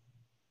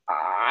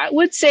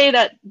would say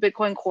that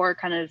Bitcoin Core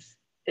kind of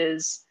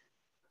is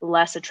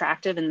less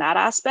attractive in that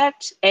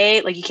aspect.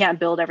 Like you can't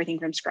build everything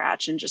from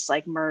scratch and just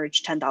like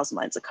merge 10,000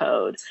 lines of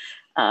code,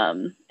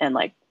 and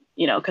like,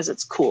 because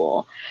it's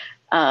cool.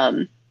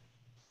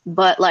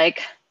 But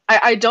like,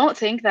 I don't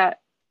think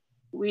that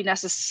we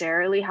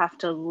necessarily have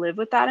to live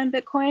with that in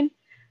Bitcoin.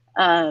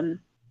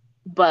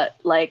 But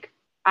like,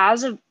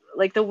 as of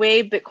like the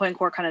way Bitcoin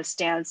Core kind of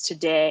stands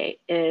today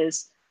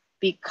is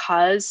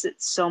because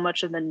it's so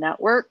much of the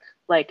network,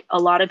 like a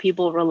lot of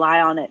people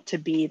rely on it to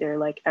be their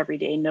like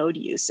everyday node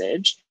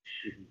usage.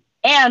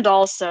 And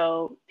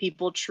also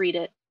people treat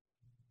it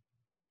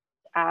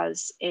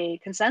as a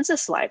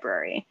consensus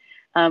library,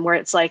 where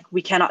it's like,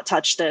 we cannot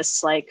touch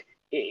this. Like,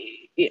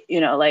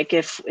 like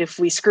if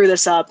we screw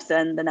this up,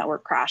 then the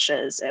network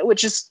crashes,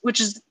 which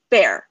is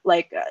fair.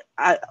 Like,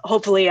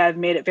 hopefully I've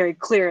made it very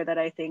clear that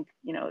I think,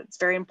 it's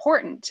very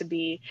important to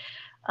be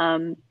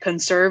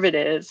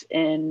conservative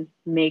in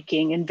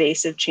making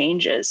invasive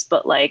changes.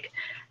 But like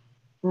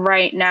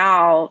right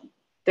now,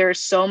 there's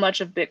so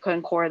much of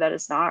Bitcoin Core that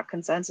is not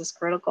consensus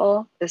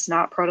critical, it's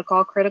not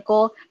protocol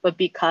critical, but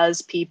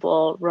because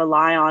people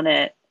rely on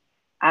it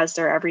as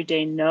their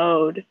everyday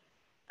node,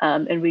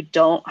 and we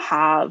don't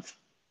have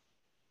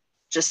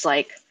just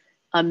like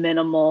a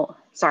minimal,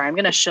 sorry, I'm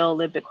going to show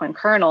libbitcoin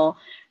kernel,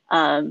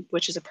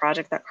 which is a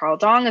project that Carl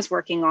Dong is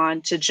working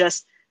on, to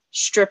just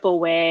strip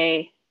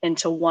away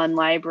into one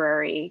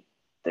library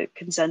the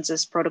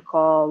consensus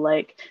protocol,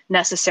 like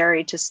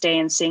necessary to stay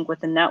in sync with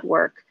the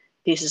network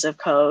pieces of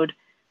code,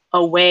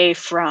 away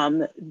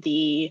from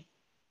the,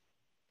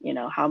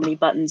 how many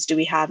buttons do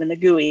we have in the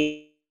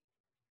GUI,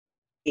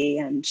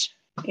 and,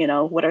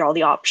 what are all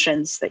the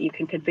options that you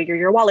can configure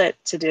your wallet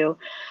to do.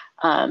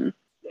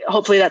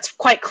 Hopefully that's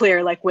quite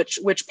clear, like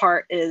which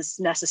part is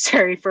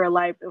necessary for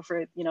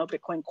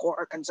Bitcoin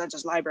Core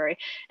consensus library,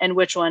 and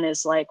which one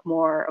is like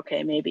more,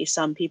 okay, maybe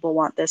some people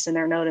want this in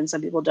their node and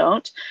some people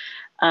don't.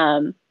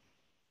 And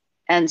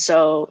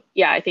so,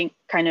 yeah, I think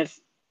kind of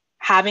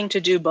having to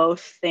do both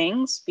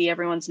things, be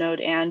everyone's node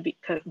and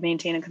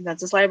maintain a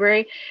consensus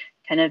library,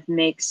 kind of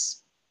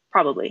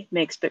probably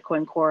makes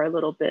Bitcoin Core a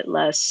little bit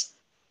less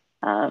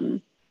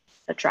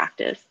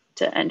attractive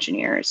to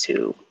engineers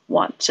who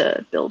want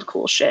to build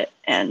cool shit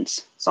and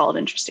solve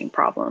interesting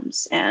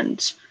problems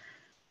and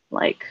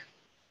like,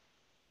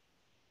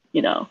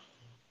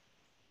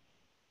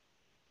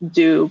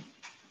 do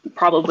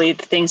probably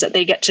the things that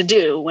they get to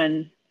do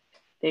when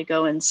they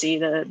go and see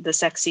the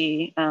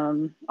sexy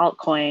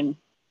altcoin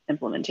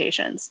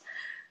implementations.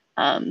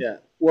 Yeah.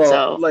 Well,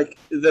 so, like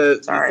the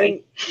sorry.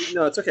 thing,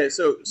 no, it's okay.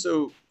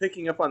 So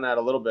picking up on that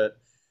a little bit,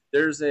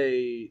 there's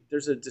a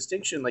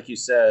distinction, like you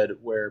said,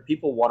 where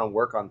people want to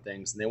work on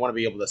things and they want to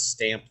be able to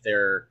stamp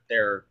their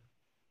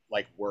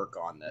like work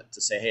on it, to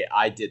say, hey,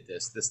 I did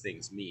this. This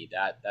thing's me.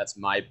 That's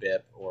my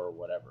BIP or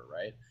whatever,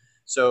 right?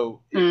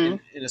 So in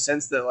a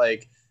sense that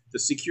like the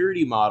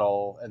security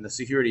model and the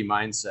security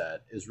mindset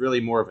is really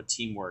more of a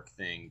teamwork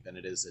thing than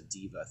it is a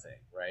diva thing,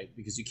 right?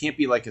 Because you can't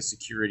be like a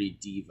security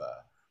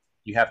diva.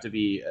 You have to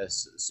be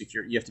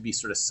you have to be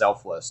sort of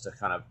selfless to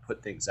kind of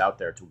put things out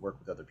there, to work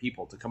with other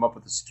people, to come up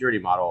with a security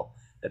model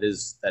that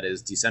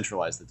is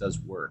decentralized, that does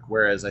work.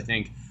 Whereas I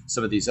think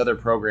some of these other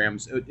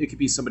programs, it could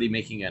be somebody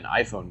making an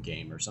iPhone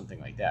game or something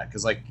like that.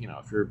 Because like, you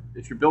know,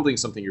 if you're building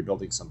something, you're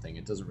building something.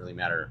 It doesn't really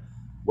matter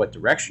what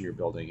direction you're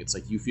building. It's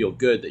like you feel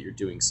good that you're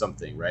doing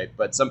something, right?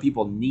 But some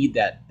people need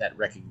that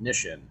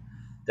recognition,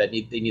 they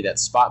need that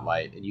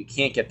spotlight, and you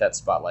can't get that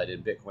spotlight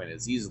in Bitcoin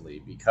as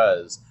easily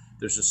because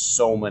there's just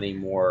so many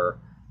more,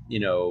 you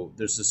know,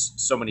 there's just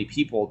so many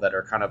people that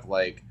are kind of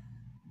like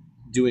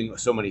doing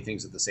so many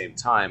things at the same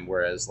time.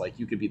 Whereas like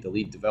you could be the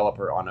lead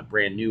developer on a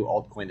brand new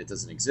altcoin that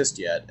doesn't exist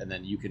yet, and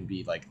then you can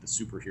be like the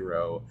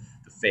superhero,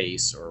 the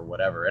face, or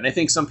whatever. And I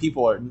think some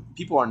people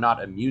are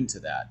not immune to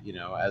that. You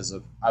know, I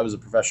was a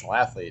professional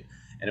athlete,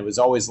 and it was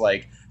always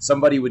like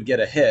somebody would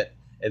get a hit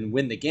and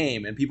win the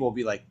game, and people will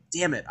be like,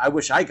 damn it, I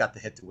wish I got the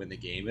hit to win the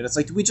game. And it's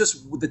like,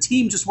 the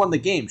team just won the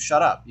game,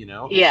 shut up, you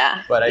know?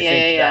 Yeah. But I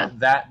think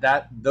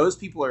that those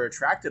people are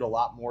attracted a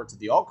lot more to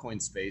the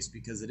altcoin space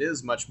because it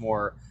is much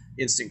more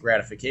instant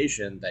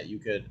gratification that you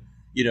could,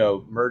 you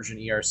know, merge an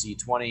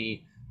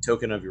ERC20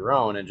 token of your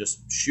own and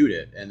just shoot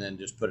it and then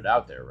just put it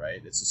out there,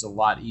 right? It's just a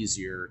lot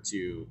easier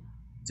to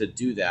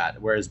do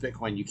that. Whereas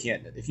Bitcoin, you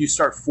can't. If you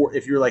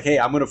if you're like, hey,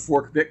 I'm going to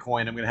fork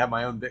Bitcoin, I'm going to have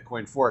my own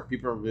Bitcoin fork,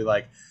 people will be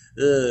like,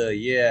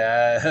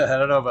 yeah, I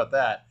don't know about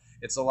that.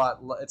 It's a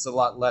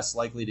lot less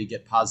likely to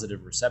get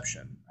positive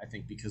reception, I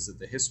think, because of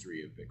the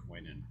history of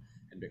Bitcoin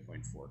and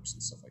Bitcoin forks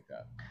and stuff like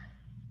that.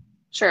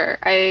 Sure.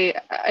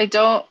 I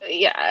don't,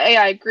 yeah,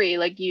 I agree.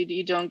 Like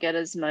you don't get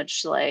as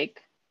much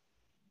like,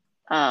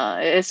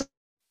 it's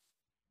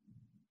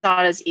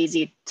not as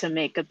easy to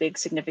make a big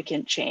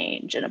significant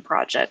change in a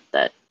project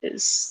that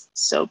is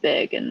so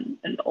big and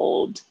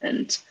old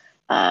and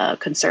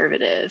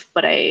conservative.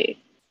 But I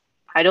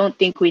don't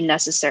think we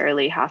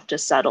necessarily have to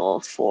settle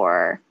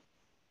for,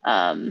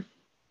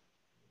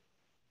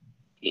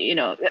 you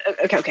know,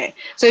 okay.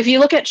 So if you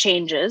look at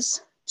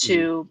changes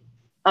to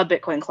a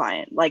Bitcoin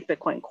client like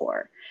Bitcoin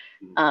Core,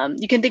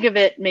 you can think of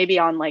it maybe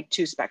on like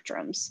two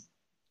spectrums.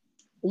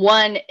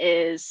 One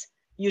is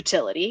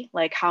utility,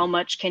 like how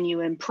much can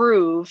you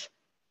improve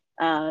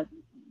the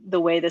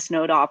way this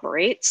node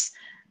operates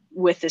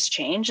with this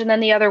change, and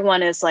then the other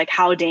one is like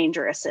how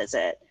dangerous is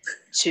it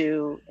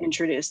to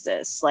introduce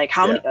this, like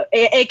how many,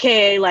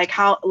 aka like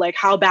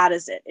how bad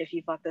is it if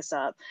you fuck this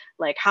up,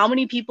 like how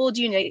many people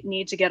do you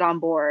need to get on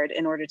board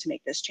in order to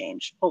make this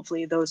change.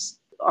 Hopefully those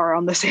are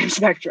on the same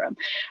spectrum,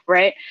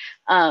 right?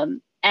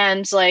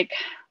 And like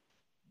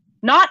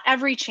not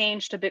every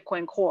change to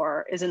Bitcoin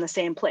Core is in the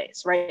same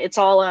place, right? It's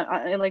all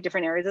in like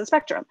different areas of the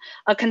spectrum.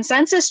 A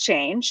consensus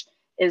change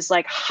is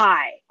like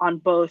high on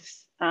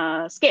both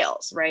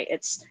scales, right?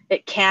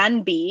 It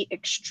can be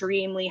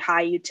extremely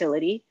high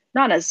utility,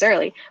 not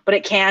necessarily, but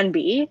it can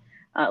be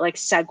like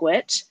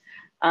SegWit,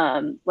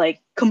 like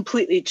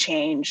completely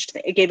changed.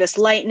 It gave us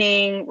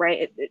Lightning,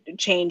 right? It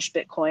changed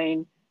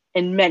Bitcoin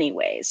in many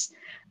ways.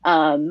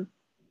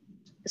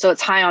 So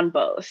it's high on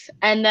both.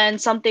 And then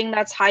something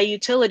that's high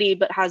utility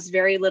but has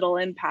very little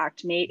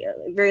impact,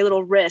 very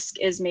little risk,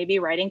 is maybe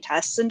writing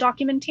tests and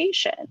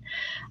documentation.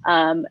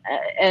 And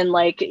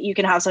like you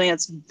can have something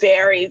that's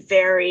very,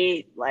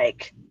 very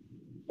like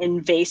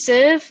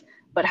invasive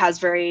but has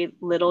very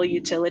little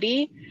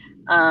utility,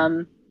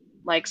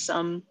 like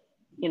some,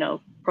 you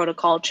know,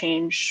 protocol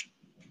change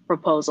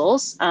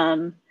proposals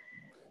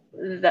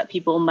that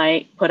people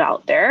might put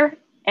out there.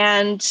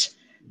 And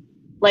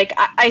like,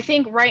 I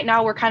think right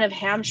now we're kind of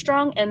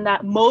hamstrung in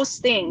that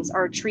most things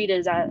are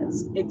treated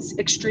as it's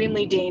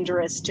extremely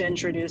dangerous to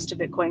introduce to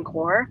Bitcoin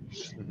Core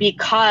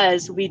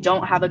because we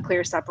don't have a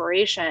clear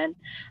separation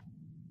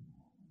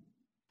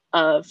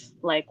of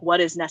like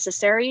what is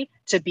necessary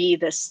to be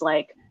this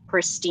like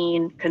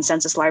pristine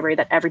consensus library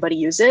that everybody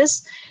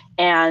uses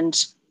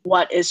and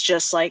what is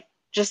just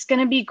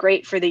going to be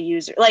great for the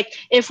user. Like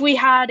if we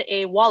had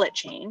a wallet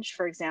change,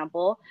 for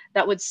example,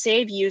 that would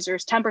save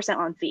users 10%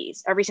 on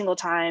fees every single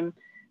time.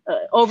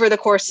 Over the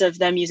course of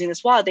them using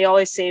this wallet, they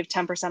always save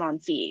 10% on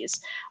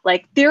fees.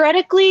 Like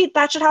theoretically,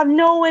 that should have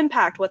no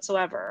impact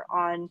whatsoever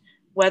on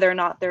whether or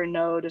not their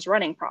node is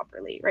running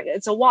properly, right?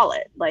 It's a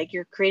wallet, like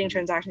you're creating a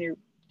transaction, you're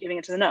giving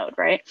it to the node,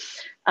 right?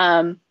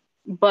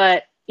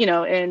 But, you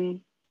know,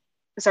 in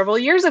several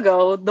years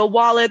ago, the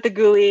wallet, the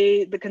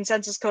GUI, the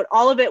consensus code,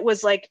 all of it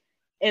was like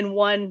in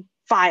one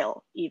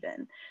file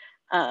even.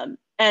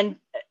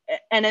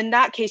 And in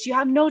that case, you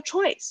have no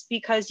choice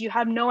because you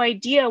have no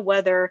idea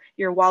whether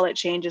your wallet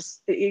changes,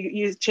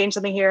 you change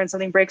something here and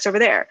something breaks over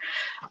there.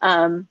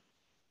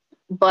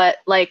 But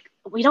like,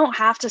 we don't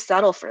have to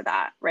settle for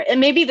that, right? And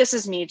maybe this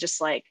is me just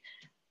like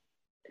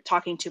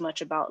talking too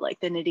much about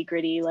like the nitty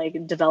gritty,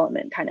 like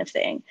development kind of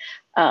thing.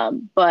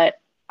 But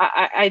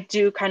I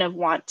do kind of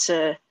want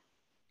to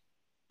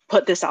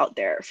put this out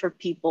there for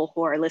people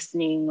who are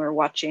listening or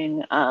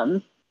watching,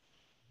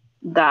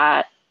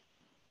 that,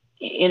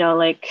 you know,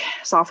 like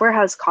software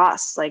has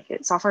costs. Like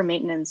software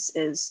maintenance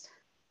is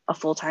a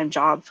full-time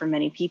job for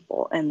many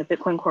people, and the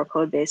Bitcoin Core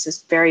code base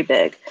is very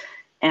big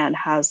and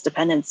has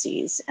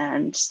dependencies,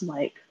 and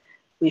like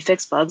we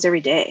fix bugs every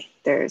day.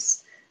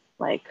 There's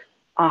like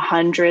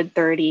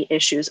 130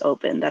 issues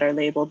open that are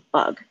labeled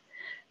bug.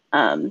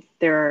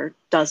 There are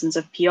dozens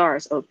of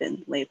PRs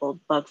open labeled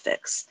bug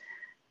fix.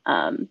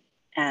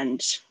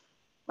 And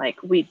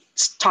like we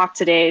talked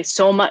today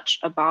so much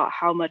about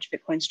how much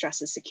Bitcoin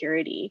stresses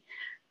security.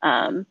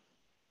 And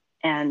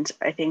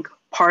I think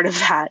part of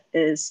that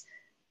is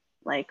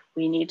like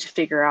we need to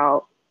figure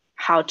out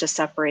how to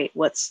separate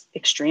what's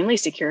extremely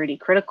security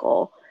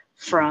critical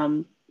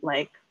from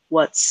like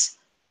what's,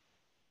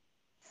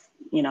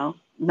 you know,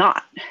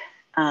 not.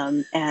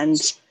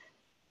 And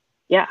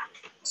yeah.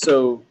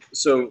 So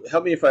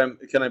help me if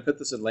can I put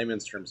this in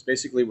layman's terms?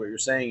 Basically what you're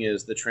saying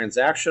is the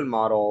transaction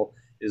model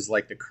is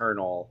like the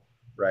kernel,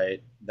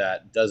 right?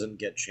 That doesn't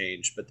get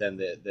changed, but then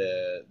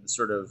the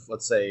sort of,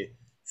 let's say,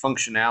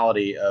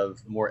 functionality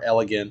of more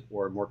elegant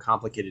or more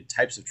complicated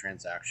types of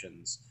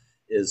transactions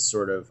is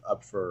sort of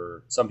up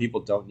for, some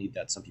people don't need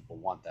that, some people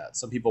want that.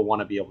 Some people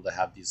want to be able to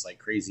have these like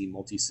crazy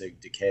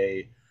multi-sig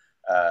decay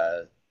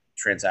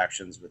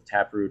transactions with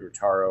Taproot or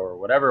Taro or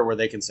whatever, where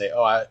they can say,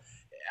 oh,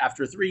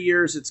 after 3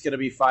 years, it's going to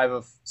be 5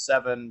 of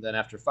 7. Then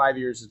after 5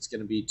 years, it's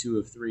going to be 2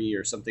 of 3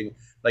 or something.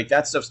 Like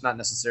that stuff's not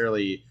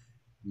necessarily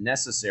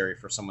necessary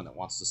for someone that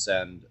wants to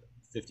send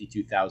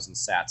 52,000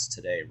 sats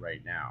today,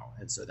 right now.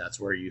 And so that's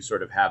where you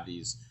sort of have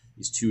these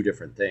two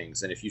different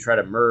things. And if you try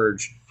to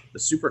merge the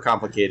super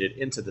complicated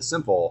into the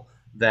simple,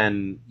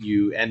 then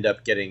you end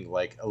up getting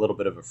like a little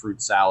bit of a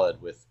fruit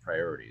salad with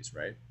priorities,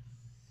 right?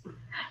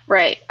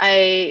 Right.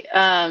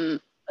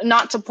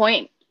 Not to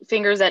point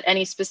fingers at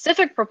any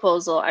specific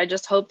proposal, I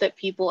just hope that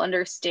people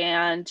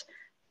understand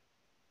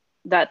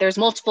that there's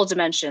multiple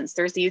dimensions.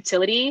 There's the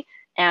utility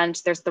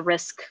and there's the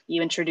risk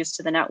you introduce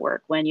to the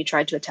network when you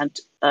try to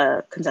attempt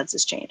a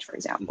consensus change, for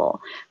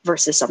example,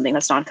 versus something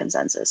that's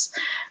non-consensus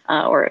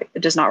or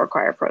it does not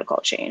require protocol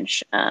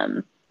change.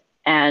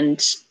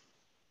 And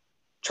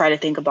try to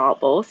think about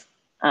both.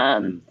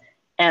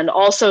 And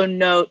also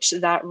note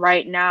that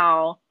right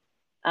now,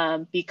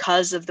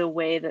 because of the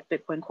way that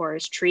Bitcoin Core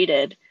is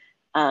treated,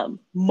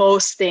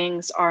 most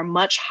things are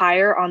much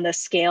higher on the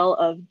scale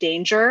of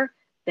danger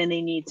than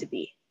they need to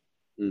be.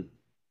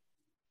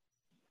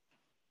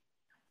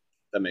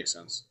 That makes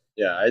sense.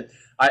 Yeah,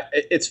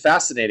 it's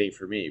fascinating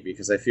for me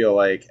because I feel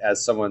like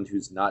as someone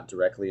who's not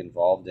directly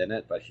involved in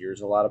it but hears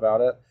a lot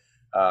about it,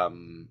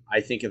 I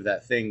think of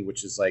that thing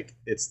which is like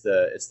it's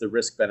the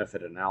risk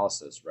benefit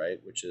analysis, right?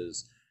 Which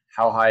is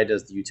how high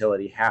does the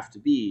utility have to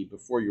be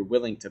before you're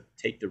willing to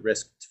take the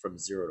risk from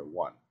 0 to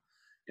 1,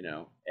 you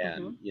know?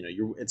 And you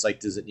know, it's like,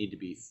 does it need to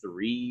be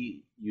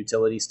 3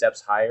 utility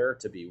steps higher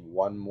to be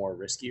 1 more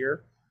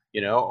riskier,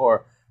 you know?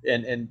 Or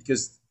and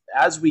because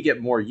as we get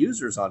more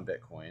users on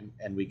Bitcoin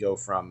and we go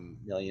from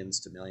millions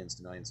to millions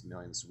to millions to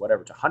millions to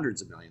whatever to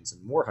hundreds of millions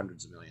and more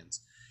hundreds of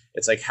millions,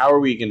 it's like, how are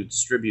we going to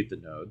distribute the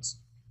nodes?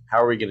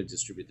 How are we going to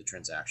distribute the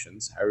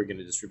transactions? How are we going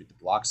to distribute the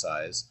block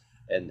size?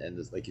 And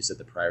like you said,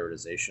 the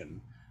prioritization.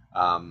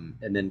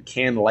 And then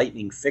can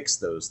Lightning fix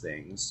those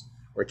things?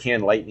 Or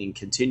can Lightning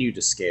continue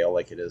to scale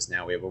like it is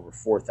now? We have over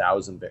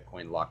 4,000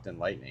 Bitcoin locked in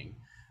Lightning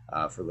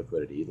for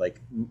liquidity.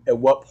 Like at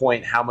what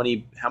point, how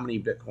many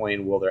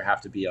Bitcoin will there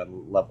have to be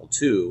on level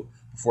 2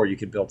 before you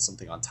can build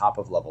something on top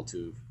of level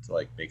 2 to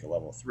like make a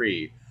level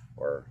 3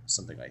 or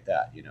something like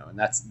that, you know? And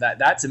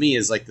that to me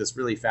is like this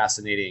really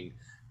fascinating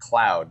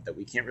cloud that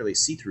we can't really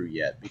see through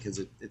yet because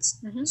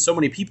it's so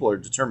many people are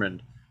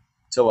determined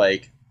to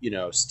like, you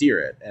know, steer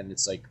it. And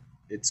it's like,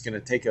 it's going to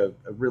take a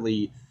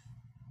really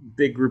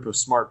big group of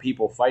smart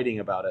people fighting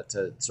about it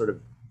to sort of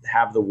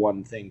have the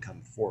one thing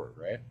come forward,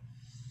 right?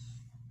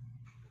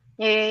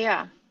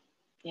 Yeah.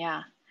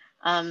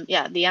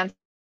 The answer,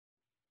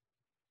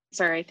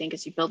 I think,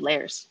 is you build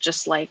layers,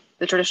 just like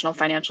the traditional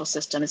financial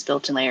system is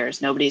built in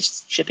layers.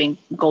 Nobody's shipping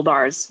gold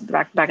bars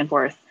back and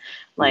forth.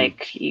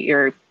 Like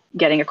you're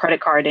getting a credit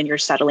card and you're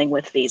settling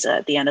with Visa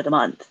at the end of the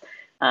month.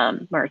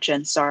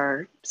 Merchants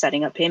are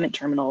setting up payment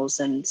terminals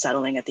and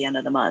settling at the end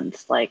of the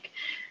month. Like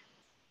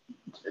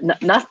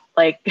not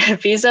like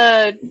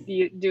Visa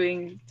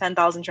doing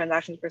 10,000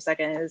 transactions per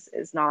second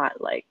is not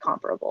like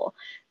comparable.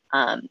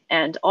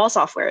 And all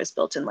software is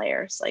built in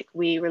layers. Like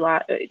we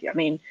rely, I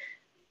mean,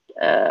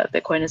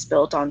 Bitcoin is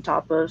built on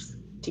top of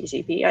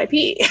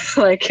TCP/IP.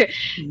 Like,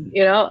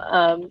 you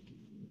know.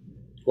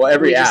 Well,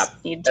 every app,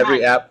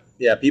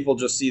 yeah, people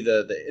just see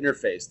the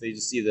interface. They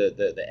just see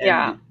the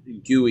end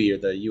GUI or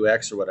the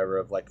UX or whatever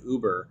of like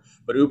Uber.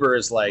 But Uber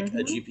is like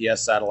a GPS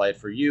satellite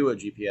for you, a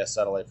GPS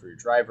satellite for your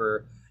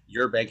driver,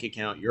 your bank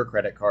account, your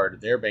credit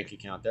card, their bank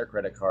account, their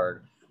credit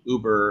card,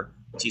 Uber,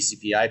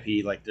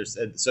 TCP/IP. Like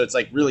so it's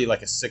like really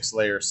like a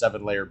 6-layer,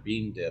 7-layer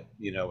beam dip,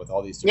 you know, with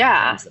all these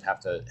different things that have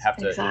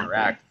to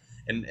interact.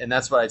 And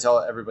that's what I tell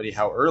everybody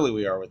how early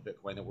we are with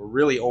Bitcoin, that we're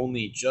really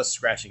only just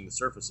scratching the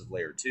surface of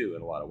layer 2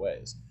 in a lot of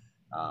ways.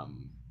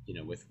 You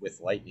know, with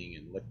Lightning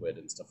and Liquid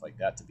and stuff like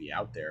that to be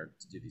out there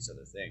to do these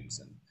other things.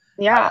 And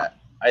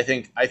I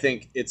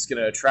think it's going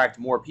to attract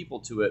more people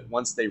to it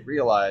once they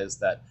realize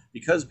that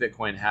because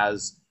Bitcoin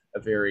has a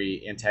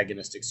very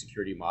antagonistic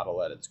security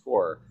model at its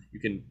core. You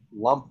can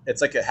lump,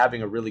 it's like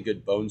having a really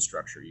good bone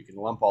structure. You can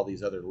lump all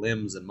these other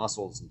limbs and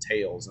muscles and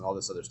tails and all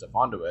this other stuff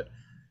onto it,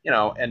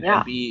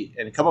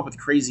 and come up with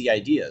crazy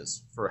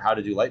ideas for how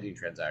to do Lightning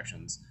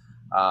transactions.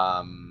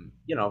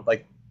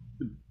 Like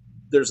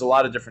there's a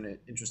lot of different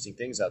interesting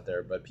things out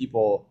there, but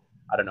people,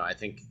 I don't know, I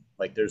think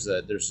like there's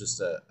just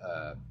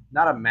a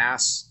not a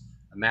mass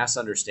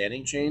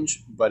understanding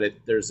change, but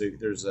there's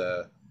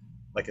a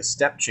like a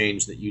step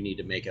change that you need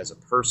to make as a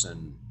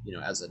person,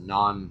 as a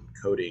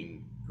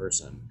non-coding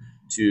person,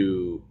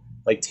 to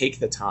like take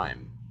the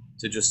time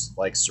to just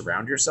like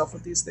surround yourself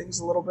with these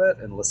things a little bit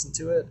and listen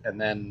to it. And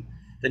then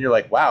you're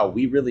like, wow,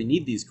 we really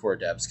need these core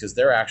devs because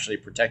they're actually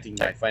protecting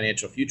my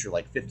financial future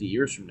like 50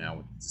 years from now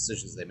with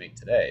decisions they make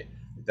today.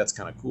 That's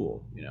kind of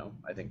cool.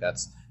 I think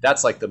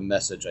that's like the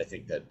message I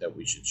think that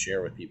we should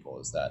share with people,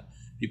 is that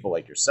people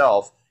like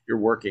yourself, you're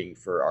working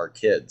for our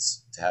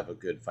kids to have a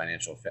good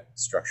financial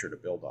structure to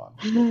build on.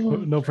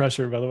 No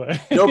pressure, by the way.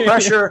 No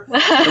pressure.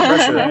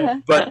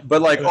 But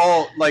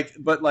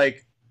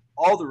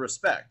all the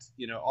respect,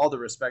 all the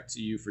respect to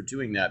you for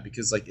doing that,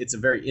 because like it's a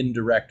very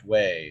indirect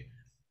way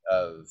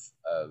of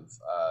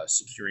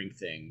securing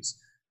things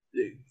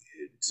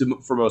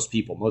for most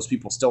people. Most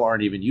people still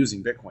aren't even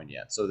using Bitcoin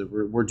yet. So that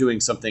we're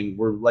doing something,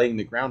 we're laying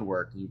the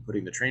groundwork and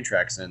putting the train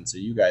tracks in so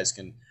you guys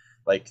can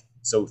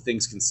so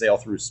things can sail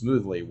through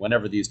smoothly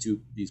whenever these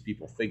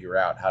people figure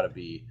out how to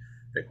be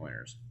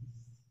Bitcoiners.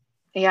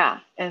 Yeah,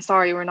 and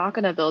sorry, we're not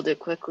going to build it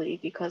quickly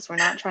because we're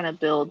not trying to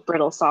build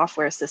brittle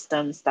software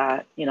systems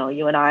that,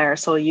 you and I are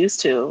so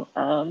used to.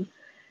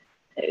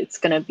 It's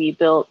going to be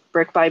built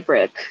brick by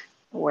brick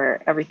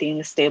where everything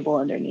is stable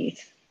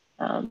underneath.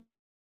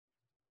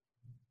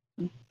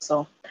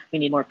 So we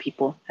need more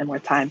people and more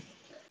time.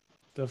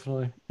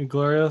 Definitely. And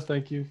Gloria,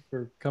 thank you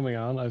for coming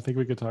on. I think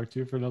we could talk to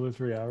you for another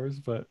 3 hours,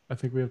 but I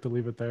think we have to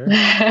leave it there.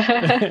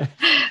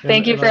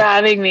 Thank you for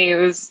having me. It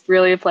was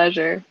really a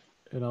pleasure.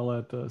 And I'll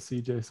let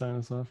CJ sign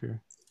us off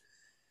here.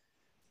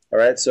 All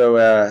right. So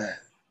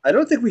I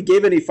don't think we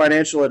gave any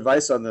financial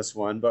advice on this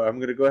one, but I'm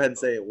going to go ahead and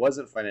say it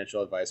wasn't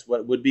financial advice.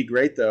 What would be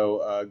great,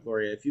 though,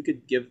 Gloria, if you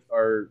could give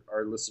our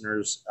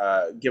listeners,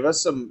 give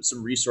us some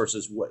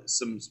resources,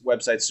 some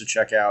websites to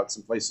check out,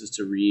 some places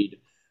to read.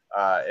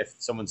 If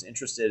someone's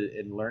interested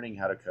in learning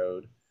how to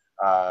code,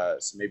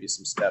 so maybe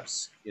some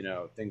steps,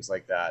 things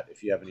like that,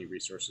 if you have any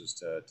resources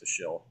to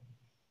shill.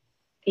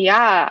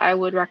 Yeah, I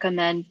would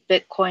recommend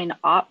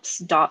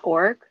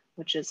bitcoinops.org,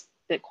 which is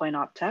Bitcoin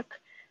OpTech.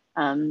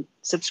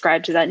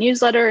 Subscribe to that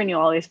newsletter and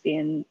you'll always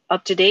be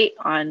up to date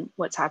on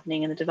what's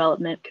happening in the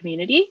development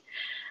community.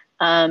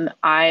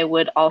 I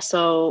would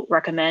also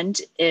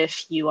recommend,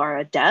 if you are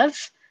a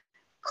dev,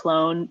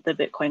 clone the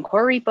Bitcoin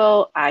core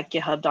repo at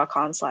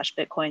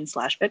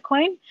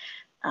github.com/bitcoin/Bitcoin.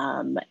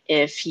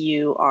 If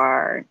you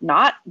are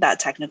not that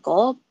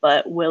technical,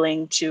 but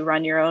willing to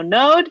run your own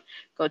node,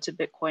 go to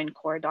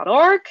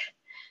bitcoincore.org.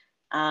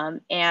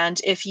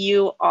 And if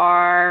you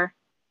are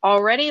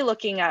already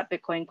looking at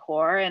Bitcoin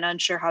Core and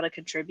unsure how to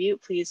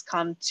contribute, please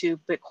come to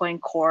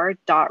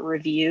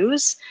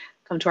bitcoincore.reviews.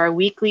 Come to our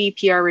weekly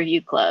PR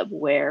review club,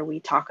 where we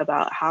talk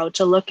about how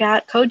to look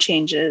at code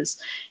changes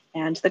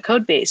and the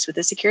code base with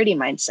a security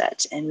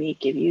mindset. And we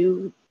give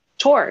you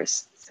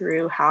tours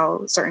through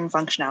how certain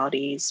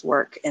functionalities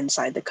work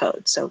inside the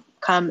code. So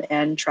come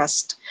and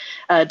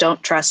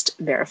don't trust,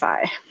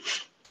 verify.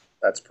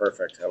 That's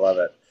perfect. I love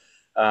it.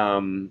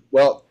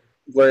 Well,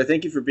 Gloria,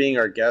 thank you for being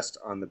our guest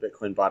on the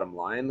Bitcoin Bottom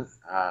Line.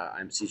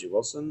 I'm CJ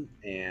Wilson,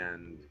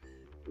 and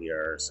we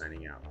are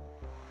signing out.